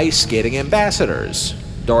pair of ice skating ambassadors,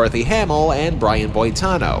 Dorothy Hamill and Brian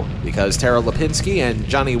Boitano, because Tara Lipinski and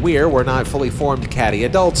Johnny Weir were not fully formed caddy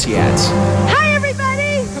adults yet. Hi,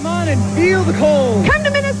 everybody! Come on and feel the cold! Come to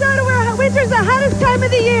Minnesota where winter's the hottest time of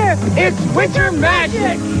the year! It's winter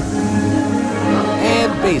magic!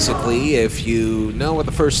 And basically, if you know what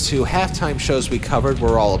the first 2 halftime shows we covered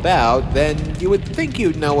were all about, then you would think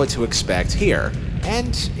you'd know what to expect here.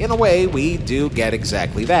 And in a way, we do get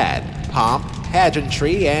exactly that. Pomp,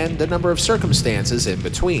 pageantry, and a number of circumstances in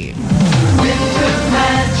between. Winter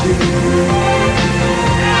magic! Winter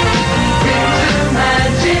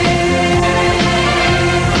magic!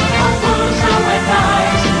 Buffalo, snow, and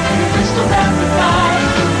ice, crystal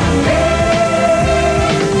paradise.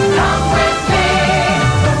 Come with me,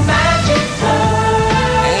 the magic time.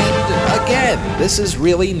 And again, this is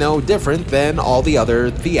really no different than all the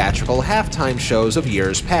other theatrical halftime shows of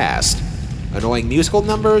years past. Annoying musical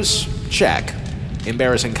numbers? Check.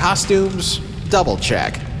 Embarrassing costumes? Double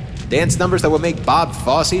check. Dance numbers that would make Bob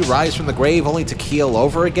Fosse rise from the grave only to keel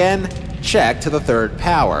over again? Check to the 3rd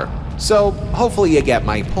power. So, hopefully you get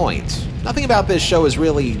my point. Nothing about this show is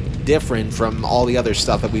really different from all the other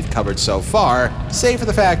stuff that we've covered so far, save for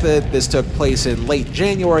the fact that this took place in late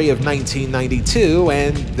January of 1992,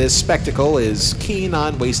 and this spectacle is keen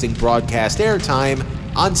on wasting broadcast airtime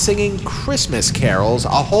on singing Christmas carols a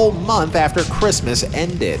whole month after Christmas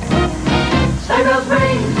ended. Sleigh bells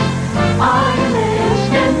ring, are you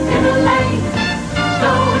listening in the lane?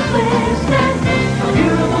 Snow is glistening, a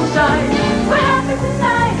beautiful sight. We're happy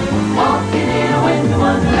tonight, walking in a winter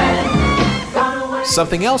wonderland.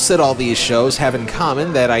 Something else that all these shows have in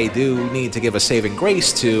common that I do need to give a saving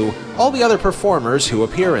grace to, all the other performers who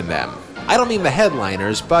appear in them. I don't mean the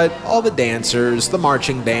headliners, but all the dancers, the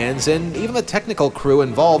marching bands, and even the technical crew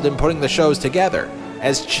involved in putting the shows together.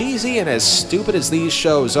 As cheesy and as stupid as these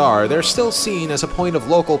shows are, they're still seen as a point of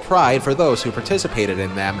local pride for those who participated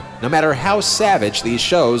in them, no matter how savage these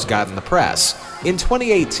shows got in the press. In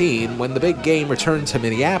 2018, when the big game returned to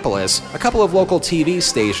Minneapolis, a couple of local TV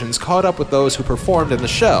stations caught up with those who performed in the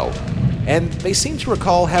show, and they seem to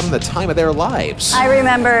recall having the time of their lives. I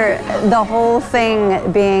remember the whole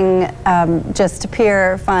thing being just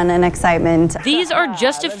pure fun and excitement. These are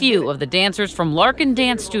just a few of the dancers from Larkin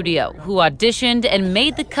Dance Studio who auditioned and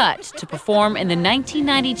made the cut to perform in the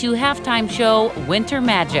 1992 halftime show Winter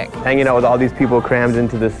Magic. Hanging out with all these people crammed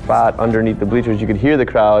into this spot underneath the bleachers, you could hear the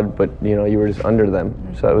crowd, but you were just under them.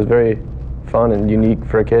 So it was very fun and unique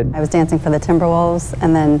for a kid. I was dancing for the Timberwolves,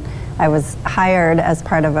 and then I was hired as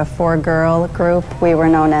part of a 4-girl group. We were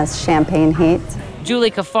known as Champagne Heat.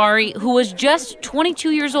 Julie Kafari, who was just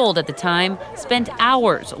 22 years old at the time, spent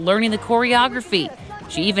hours learning the choreography.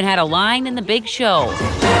 She even had a line in the big show. Give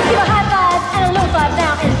a high five and a low five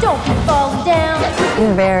now, and don't keep falling down.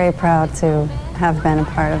 I'm very proud to have been a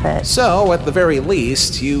part of it. So, at the very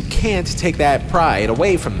least, you can't take that pride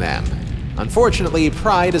away from them. Unfortunately,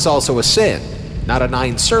 pride is also a sin. Not a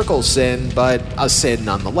 9-circle sin, but a sin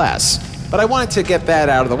nonetheless. But I wanted to get that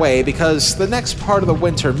out of the way because the next part of the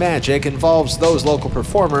Winter Magic involves those local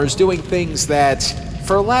performers doing things that,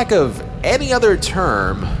 for lack of any other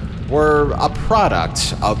term, were a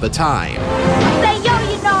product of the time. Say, yo,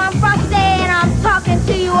 I'm Frosty and I'm talking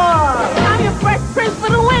to you all. I'm your fresh prince for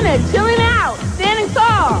the winter, chilling out, standing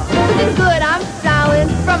tall. Looking good, I'm styling,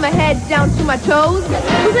 from my head down to my toes.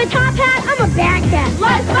 Who's a top hat? I'm a bad cat.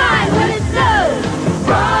 Life's fine when it snows.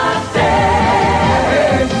 Frosty,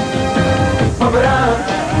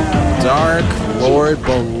 Dark Lord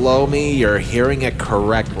below me, you're hearing it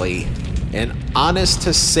correctly. An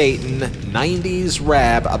honest-to-Satan 90s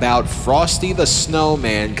rap about Frosty the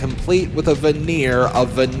Snowman, complete with a veneer of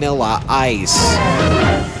vanilla ice.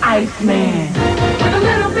 Iceman, with a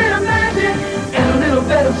little bit of magic and a little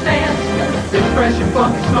bit of stance. This fresh and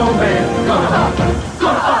funky snowman, gonna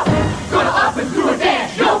up and do a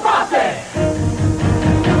dance. Yo, Frosty!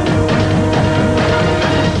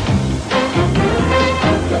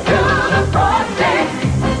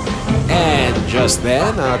 And just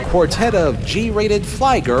then, a quartet of G-rated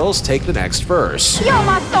fly girls take the next verse. Yo,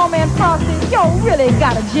 my snowman Frosty, yo, really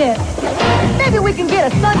got a jet. Maybe we can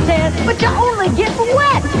get a suntan, but you only get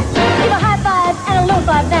wet. Give a high five and a low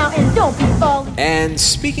five now, and don't be falling. And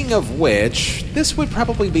speaking of which, this would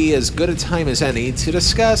probably be as good a time as any to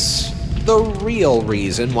discuss the real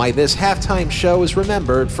reason why this halftime show is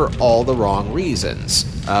remembered for all the wrong reasons,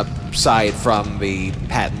 aside from the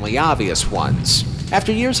patently obvious ones.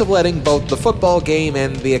 After years of letting both the football game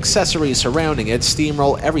and the accessories surrounding it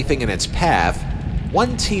steamroll everything in its path,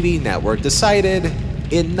 one TV network decided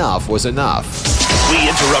enough was enough. We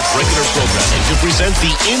interrupt regular programming to present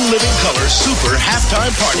the In Living Color Super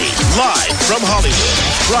Halftime Party, live from Hollywood.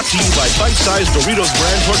 Brought to you by bite-sized Doritos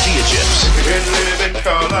brand tortilla chips. In Living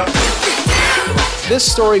Color. This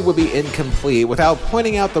story would be incomplete without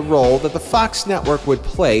pointing out the role that the Fox network would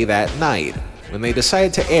play that night, when they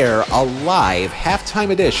decided to air a live halftime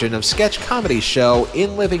edition of sketch comedy show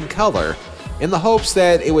In Living Color, in the hopes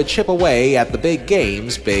that it would chip away at the big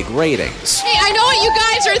game's big ratings. Hey, I know what you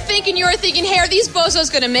guys are thinking. You're thinking, hey, are these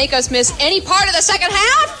bozos going to make us miss any part of the second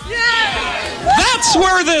half? Yeah! That's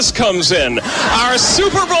where this comes in. Our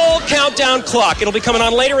Super Bowl countdown clock. It'll be coming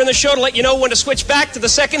on later in the show to let you know when to switch back to the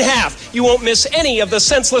second half. You won't miss any of the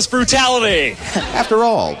senseless brutality. After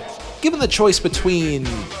all, given the choice between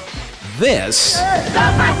this Go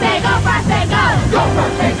Frosty, go Frosty, go! Go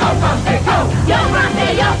Frosty, go Frosty, go! Yo Frosty,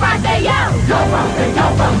 yo Frosty, yo! Go Frosty, go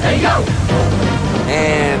Frosty, yo!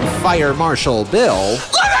 and Fire Marshal Bill,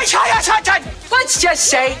 Let me tell you something! Let's just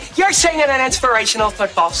say you're singing an inspirational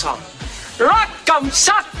football song. Rock 'em,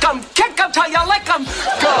 sock 'em, kick 'em till you lick 'em.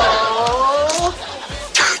 Go!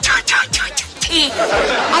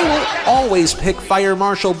 I will always pick Fire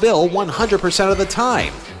Marshal Bill 100% of the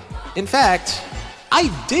time. In fact, I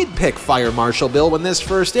did pick Fire Marshal Bill when this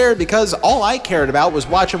first aired because all I cared about was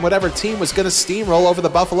watching whatever team was going to steamroll over the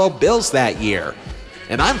Buffalo Bills that year.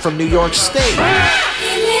 And I'm from New York State.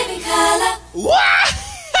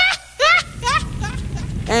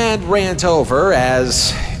 And rant over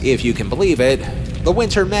as, if you can believe it, the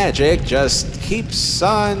Winter Magic just keeps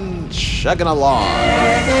on chugging along.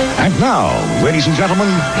 And now, ladies and gentlemen,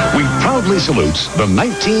 we proudly salute the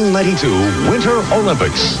 1992 Winter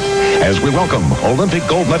Olympics as we welcome Olympic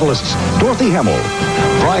gold medalists Dorothy Hamill,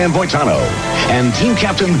 Brian Boitano, and team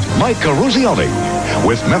captain Mike Caruzioli,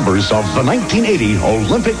 with members of the 1980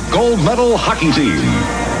 Olympic gold medal hockey team.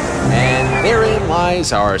 And therein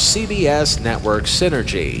lies our CBS network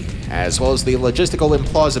synergy, as well as the logistical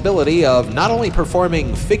implausibility of not only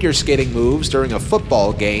performing figure skating moves during a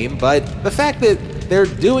football game, but the fact that they're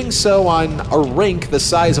doing so on a rink the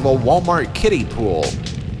size of a Walmart kiddie pool.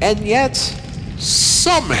 And yet,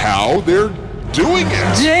 somehow they're doing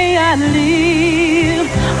it. Day I live,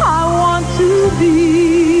 I want to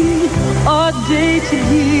be a day to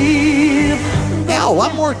live. Now,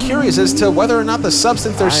 I'm more curious as to whether or not the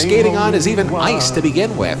substance they're skating on is even ice to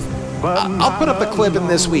begin with. I'll put up the clip in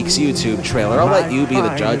this week's YouTube trailer. I'll let you be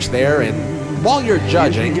the judge there, and while you're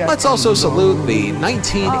judging, let's also salute the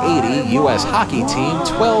 1980 U.S. hockey team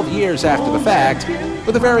 12 years after the fact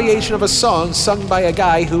with a variation of a song sung by a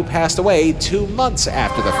guy who passed away 2 months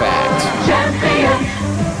after the fact.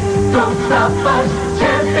 Champions, don't stop us,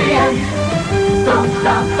 champions, don't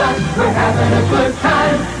stop us. We're having a good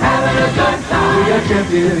time, having a good time. We are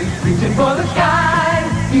champions, reaching for the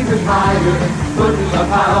sky, even higher. Putting our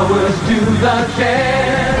powers to the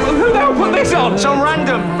test. Who the hell put this on? Some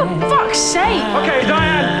random. For fuck's sake! Okay,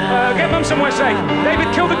 Diane, get Mum somewhere safe.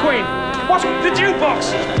 David, kill the Queen. What's the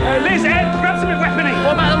jukebox? Liz, Ed, grab some weaponry.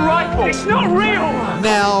 What about the rifle? It's not real!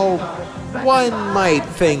 Now, one might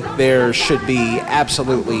think there should be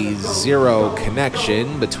absolutely zero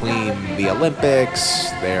connection between the Olympics,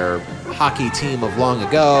 their hockey team of long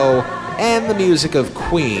ago, and the music of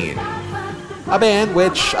Queen. A band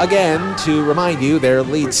which, again, to remind you, their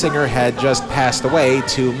lead singer had just passed away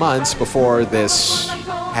 2 months before this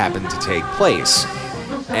happened to take place.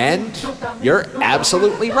 And you're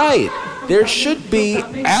absolutely right. There should be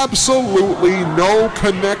absolutely no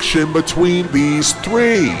connection between these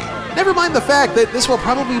three. Never mind the fact that this will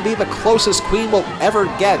probably be the closest Queen will ever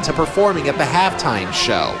get to performing at the halftime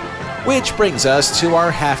show. Which brings us to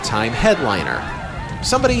our halftime headliner.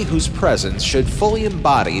 Somebody whose presence should fully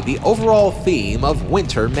embody the overall theme of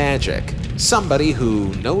winter magic. Somebody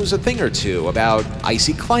who knows a thing or two about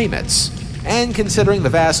icy climates. And considering the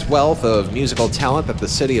vast wealth of musical talent that the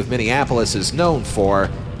city of Minneapolis is known for,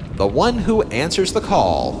 the one who answers the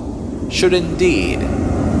call should indeed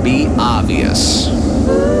be obvious.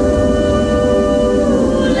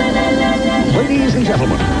 Ladies and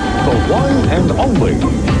gentlemen, the one and only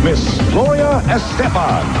Miss Gloria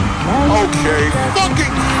Estefan. Okay,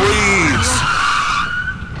 fucking please.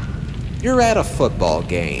 You're at a football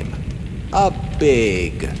game. A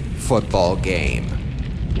big football game.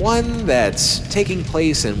 One that's taking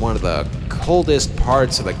place in one of the coldest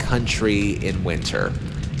parts of the country in winter.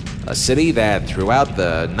 A city that throughout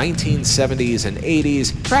the 1970s and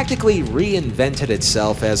 80s practically reinvented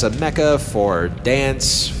itself as a mecca for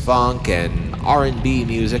dance, funk, and R&B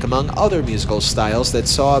music, among other musical styles that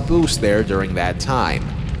saw a boost there during that time.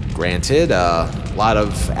 Granted, a lot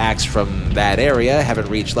of acts from that area haven't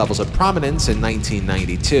reached levels of prominence in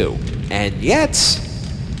 1992. And yet,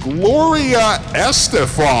 Gloria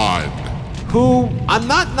Estefan, who I'm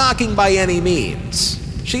not knocking by any means.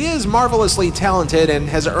 She is marvelously talented and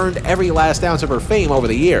has earned every last ounce of her fame over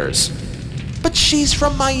the years. But she's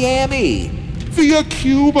from Miami. Via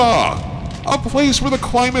Cuba, a place where the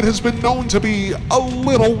climate has been known to be a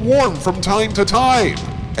little warm from time to time.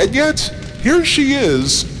 And yet, here she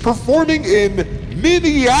is, performing in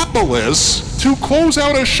Minneapolis to close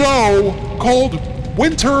out a show called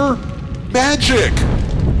Winter Magic.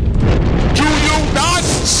 Do you not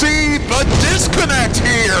see the disconnect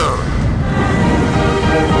here?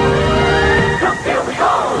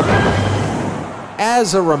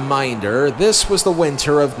 As a reminder, this was the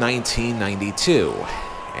winter of 1992.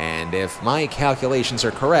 And if my calculations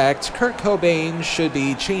are correct, Kurt Cobain should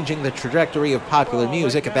be changing the trajectory of popular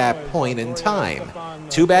music at that point in time.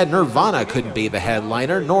 Too bad Nirvana couldn't be the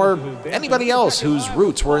headliner, nor anybody else whose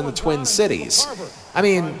roots were in the Twin Cities. I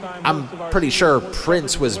mean, I'm pretty sure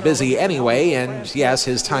Prince was busy anyway, and yes,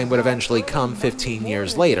 his time would eventually come 15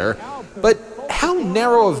 years later, but how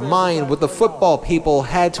narrow of mind would the football people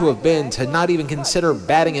had to have been to not even consider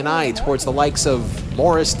batting an eye towards the likes of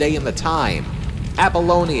Morris Day and the Time,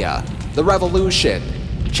 Apollonia, The Revolution,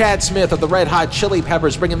 Chad Smith of the Red Hot Chili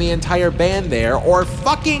Peppers bringing the entire band there, or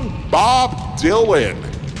fucking Bob Dylan,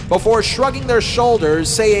 before shrugging their shoulders,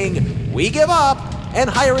 saying, "We give up," and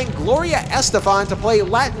hiring Gloria Estefan to play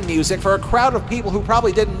Latin music for a crowd of people who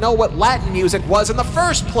probably didn't know what Latin music was in the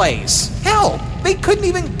first place. Hell, they couldn't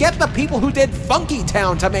even get the people who did Funky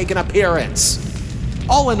Town to make an appearance.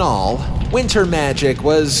 All in all, Winter Magic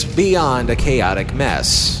was beyond a chaotic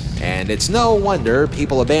mess, and it's no wonder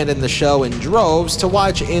people abandoned the show in droves to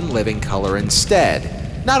watch In Living Color instead.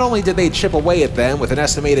 Not only did they chip away at them with an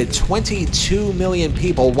estimated 22 million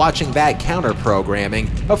people watching that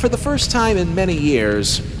counter-programming, but for the first time in many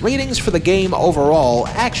years, ratings for the game overall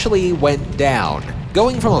actually went down.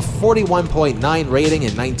 going from a 41.9 rating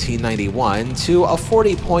in 1991 to a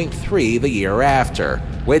 40.3 the year after,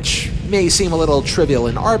 which may seem a little trivial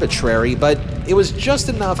and arbitrary, but it was just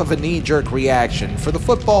enough of a knee-jerk reaction for the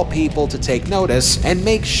football people to take notice and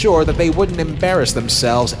make sure that they wouldn't embarrass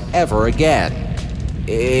themselves ever again.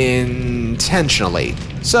 Intentionally.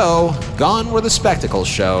 So, gone were the spectacle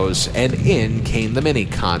shows, and in came the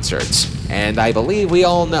mini-concerts. And I believe we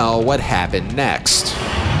all know what happened next.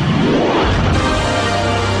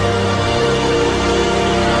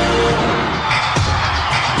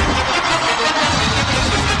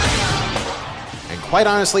 Quite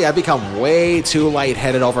honestly, I've become way too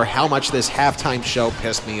lightheaded over how much this halftime show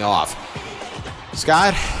pissed me off.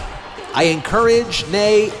 Scott, I encourage,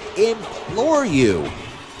 nay, implore you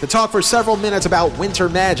to talk for several minutes about Winter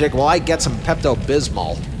Magic while I get some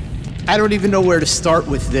Pepto-Bismol. I don't even know where to start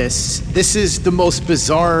with this. This is the most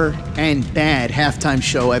bizarre and bad halftime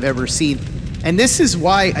show I've ever seen. And this is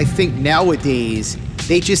why I think nowadays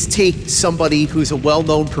they just take somebody who's a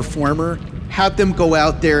well-known performer, have them go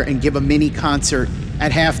out there and give a mini concert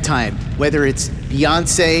at halftime, whether it's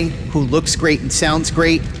Beyonce, who looks great and sounds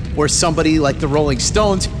great, or somebody like the Rolling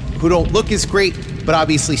Stones, who don't look as great, but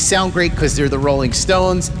obviously sound great because they're the Rolling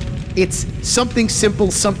Stones. It's something simple,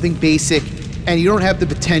 something basic, and you don't have the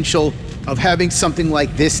potential of having something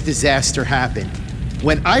like this disaster happen.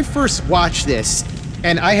 When I first watched this,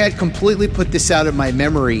 and I had completely put this out of my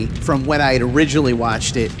memory from when I had originally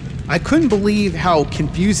watched it, I couldn't believe how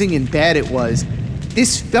confusing and bad it was.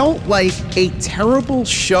 This felt like a terrible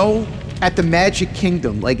show at the Magic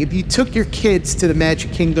Kingdom. Like if you took your kids to the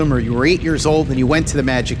Magic Kingdom, or you were 8 years old and you went to the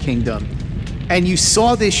Magic Kingdom, and you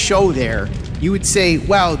saw this show there, you would say,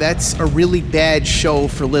 wow, that's a really bad show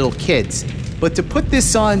for little kids. But to put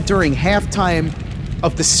this on during halftime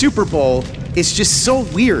of the Super Bowl is just so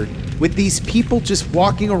weird, with these people just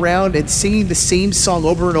walking around and singing the same song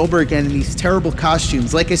over and over again in these terrible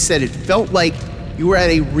costumes. Like I said, it felt like you were at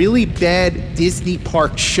a really bad Disney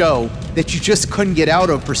park show that you just couldn't get out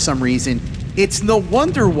of for some reason. It's no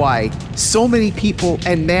wonder why so many people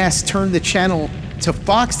en masse turned the channel to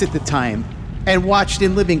Fox at the time and watched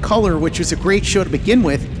In Living Color, which was a great show to begin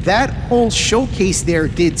with. That whole showcase there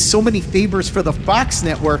did so many favors for the Fox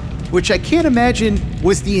network, which I can't imagine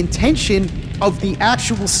was the intention of the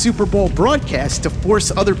actual Super Bowl broadcast, to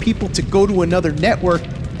force other people to go to another network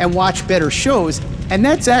and watch better shows. And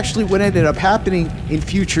that's actually what ended up happening in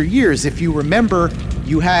future years. If you remember,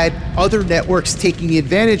 you had other networks taking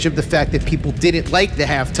advantage of the fact that people didn't like the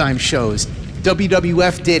halftime shows.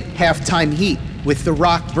 WWF did Halftime Heat with The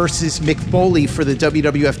Rock versus Mick Foley for the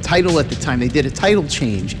WWF title at the time. They did a title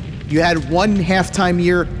change. You had one halftime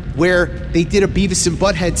year where they did a Beavis and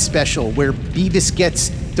Butthead special where Beavis gets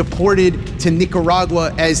deported to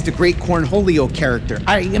Nicaragua as the Great Cornholio character.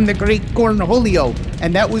 I am the Great Cornholio.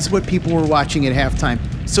 And that was what people were watching at halftime.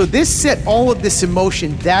 So this set all of this in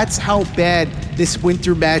motion. That's how bad this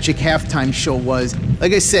Winter Magic halftime show was.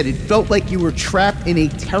 Like I said, it felt like you were trapped in a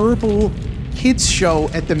terrible kids show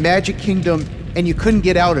at the Magic Kingdom and you couldn't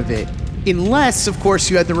get out of it. Unless, of course,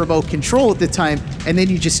 you had the remote control at the time, and then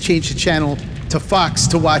you just changed the channel to Fox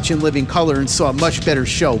to watch In Living Color and saw a much better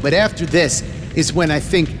show. But after this is when I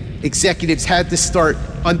think executives had to start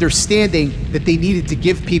understanding that they needed to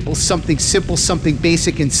give people something simple, something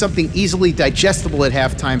basic, and something easily digestible at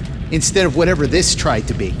halftime instead of whatever this tried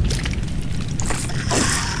to be.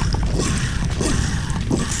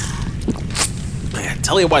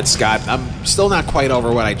 Tell you what, Scott, I'm still not quite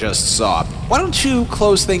over what I just saw. Why don't you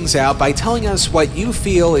close things out by telling us what you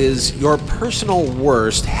feel is your personal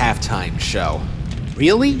worst halftime show?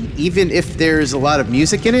 Really? Even if there's a lot of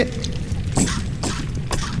music in it?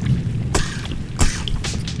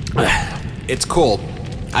 It's cool.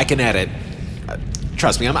 I can edit.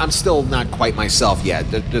 Trust me, I'm still not quite myself yet.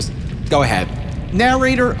 Just go ahead.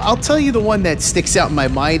 Narrator, I'll tell you the one that sticks out in my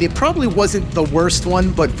mind. It probably wasn't the worst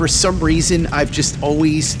one, but for some reason, I've just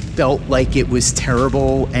always felt like it was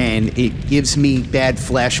terrible, and it gives me bad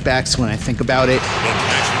flashbacks when I think about it. The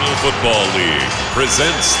National Football League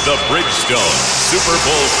presents the Bridgestone Super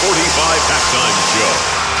Bowl 45 halftime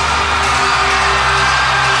show.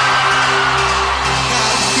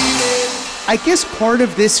 I guess part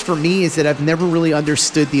of this for me is that I've never really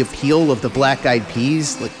understood the appeal of the Black Eyed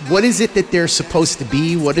Peas. Like, what is it that they're supposed to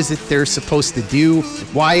be? What is it they're supposed to do?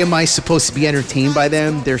 Why am I supposed to be entertained by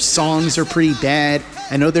them? Their songs are pretty bad.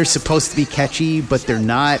 I know they're supposed to be catchy, but they're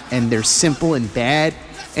not, and they're simple and bad.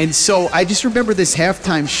 And so I just remember this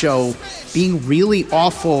halftime show being really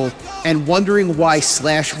awful and wondering why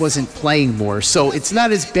Slash wasn't playing more. So it's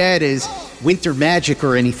not as bad as Winter Magic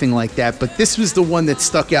or anything like that, but this was the one that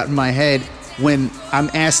stuck out in my head when I'm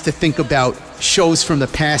asked to think about shows from the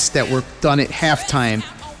past that were done at halftime,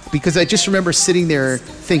 because I just remember sitting there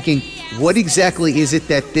thinking, what exactly is it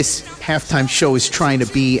that this halftime show is trying to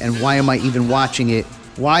be, and why am I even watching it?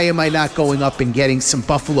 Why am I not going up and getting some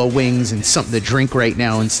buffalo wings and something to drink right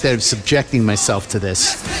now instead of subjecting myself to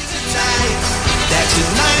this? That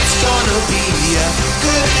tonight's gonna be a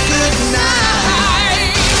good, good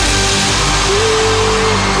night.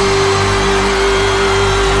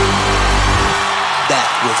 That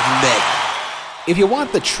was Meg. If you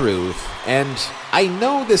want the truth, and I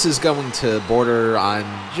know this is going to border on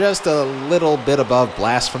just a little bit above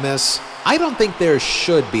blasphemous, I don't think there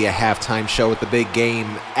should be a halftime show at the big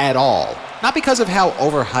game at all. Not because of how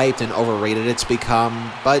overhyped and overrated it's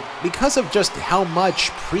become, but because of just how much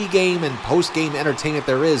pre-game and post-game entertainment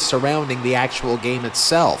there is surrounding the actual game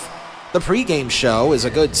itself. The pre-game show is a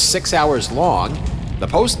good 6 hours long. The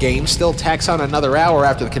post-game still tacks on another hour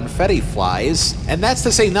after the confetti flies, and that's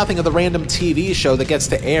to say nothing of the random TV show that gets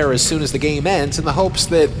to air as soon as the game ends in the hopes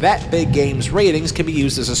that that big game's ratings can be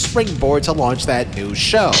used as a springboard to launch that new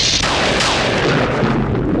show.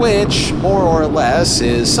 Which, more or less,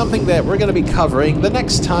 is something that we're going to be covering the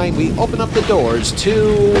next time we open up the doors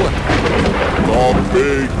to... The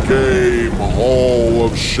Big Game Hall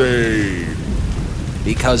of Shame.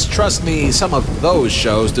 Because trust me, some of those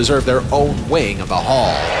shows deserve their own wing of the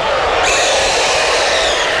hall.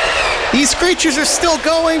 These creatures are still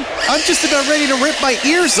going? I'm just about ready to rip my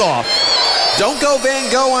ears off. Don't go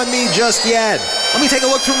Van Gogh on me just yet. Let me take a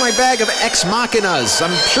look through my bag of Ex Machinas.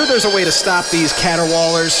 I'm sure there's a way to stop these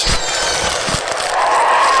caterwaulers.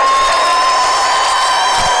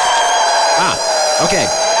 Okay.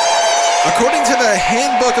 According to the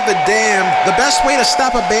Handbook of the Damned, the best way to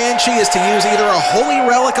stop a banshee is to use either a holy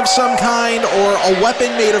relic of some kind or a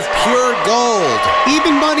weapon made of pure gold.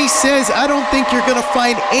 Even Money says I don't think you're gonna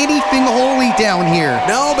find anything holy down here.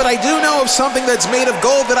 No, but I do know of something that's made of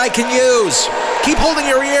gold that I can use. Keep holding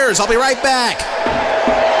your ears. I'll be right back.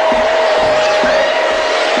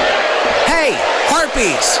 Hey,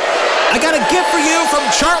 Harpies! I got a gift for you from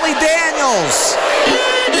Charlie Daniels.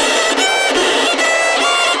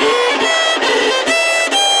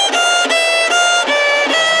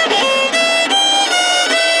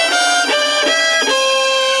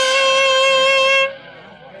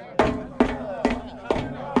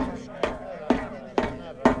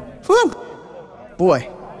 Boy,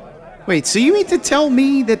 wait, so you mean to tell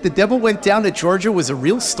me that The Devil Went Down to Georgia was a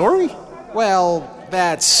real story? Well,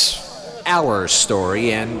 that's our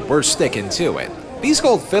story, and we're sticking to it. These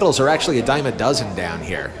gold fiddles are actually a dime a dozen down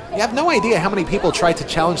here. You have no idea how many people tried to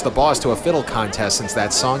challenge the boss to a fiddle contest since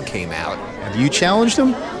that song came out. Have you challenged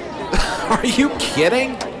him? Are you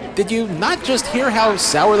kidding? Did you not just hear how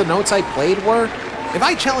sour the notes I played were? If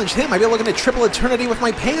I challenged him, I'd be looking at triple eternity with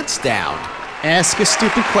my pants down. Ask a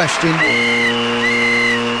stupid question.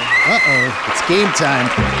 Uh-oh, it's game time.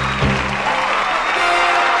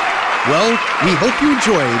 Well, we hope you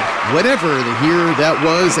enjoyed whatever the hear that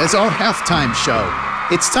was as our halftime show.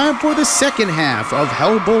 It's time for the second half of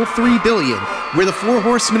Hell Bowl 3 Billion, where the four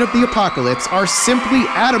horsemen of the apocalypse are simply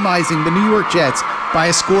atomizing the New York Jets by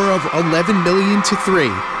a score of 11 million to 3.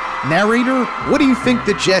 Narrator, what do you think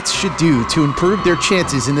the Jets should do to improve their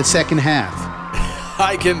chances in the second half?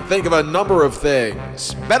 I can think of a number of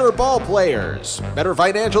things. Better ball players, better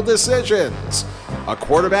financial decisions, a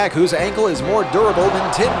quarterback whose ankle is more durable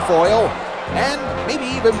than tinfoil, and maybe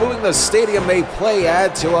even moving the stadium they play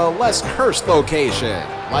at to a less cursed location,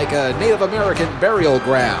 like a Native American burial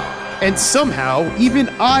ground. And somehow, even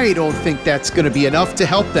I don't think that's going to be enough to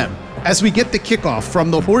help them, as we get the kickoff from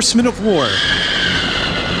the Horsemen of War.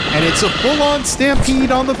 And it's a full-on stampede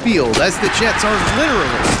on the field as the Jets are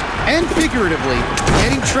literally and figuratively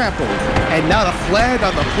getting trampled, and not a flag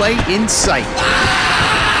on the play in sight.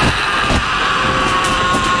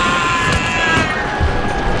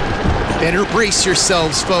 Better brace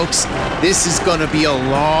yourselves, folks. This is gonna be a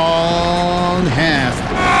long half.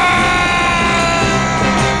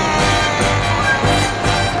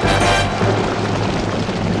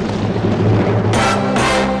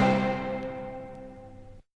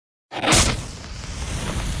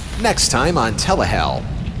 Next time on Telehell.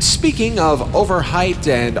 Speaking of overhyped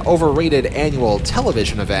and overrated annual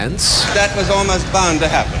television events... That was almost bound to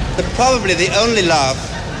happen. Probably the only laugh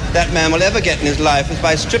that man will ever get in his life is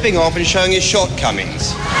by stripping off and showing his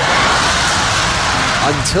shortcomings.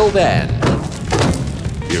 Until then...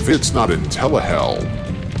 If it's not in Telehell,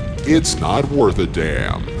 it's not worth a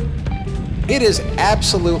damn. It is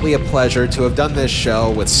absolutely a pleasure to have done this show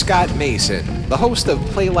with Scott Mason, the host of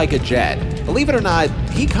Play Like a Jet. believe it or not,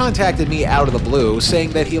 he contacted me out of the blue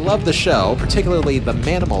saying that he loved the show, particularly the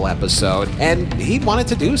Manimal episode, and he wanted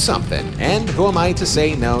to do something. And who am I to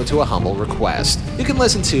say no to a humble request? You can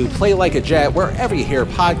listen to Play Like a Jet wherever you hear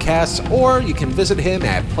podcasts, or you can visit him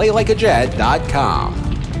at playlikeajet.com.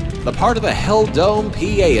 The part of the Hell Dome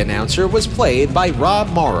PA announcer was played by Rob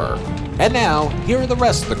Maurer. And now, here are the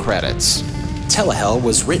rest of the credits. Telehell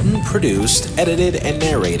was written, produced, edited, and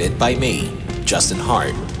narrated by me, Justin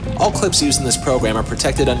Hart. All clips used in this program are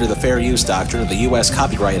protected under the Fair Use Doctrine of the U.S.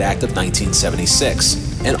 Copyright Act of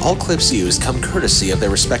 1976, and all clips used come courtesy of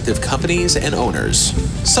their respective companies and owners.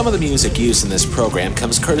 Some of the music used in this program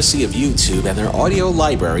comes courtesy of YouTube and their audio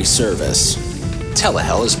library service.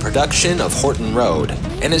 Telehell is a production of Horton Road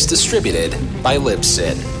and is distributed by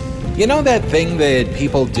Libsyn. You know that thing that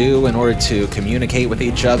people do in order to communicate with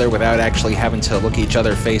each other without actually having to look each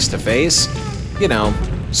other face to face? You know,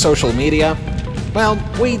 social media? Well,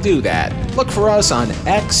 we do that. Look for us on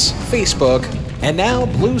X, Facebook, and now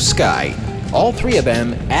Blue Sky. All three of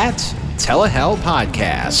them at Telehell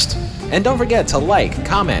Podcast. And don't forget to like,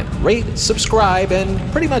 comment, rate, subscribe, and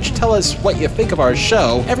pretty much tell us what you think of our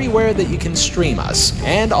show everywhere that you can stream us.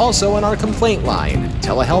 And also on our complaint line,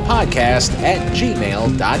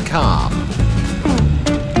 telehellpodcast@gmail.com.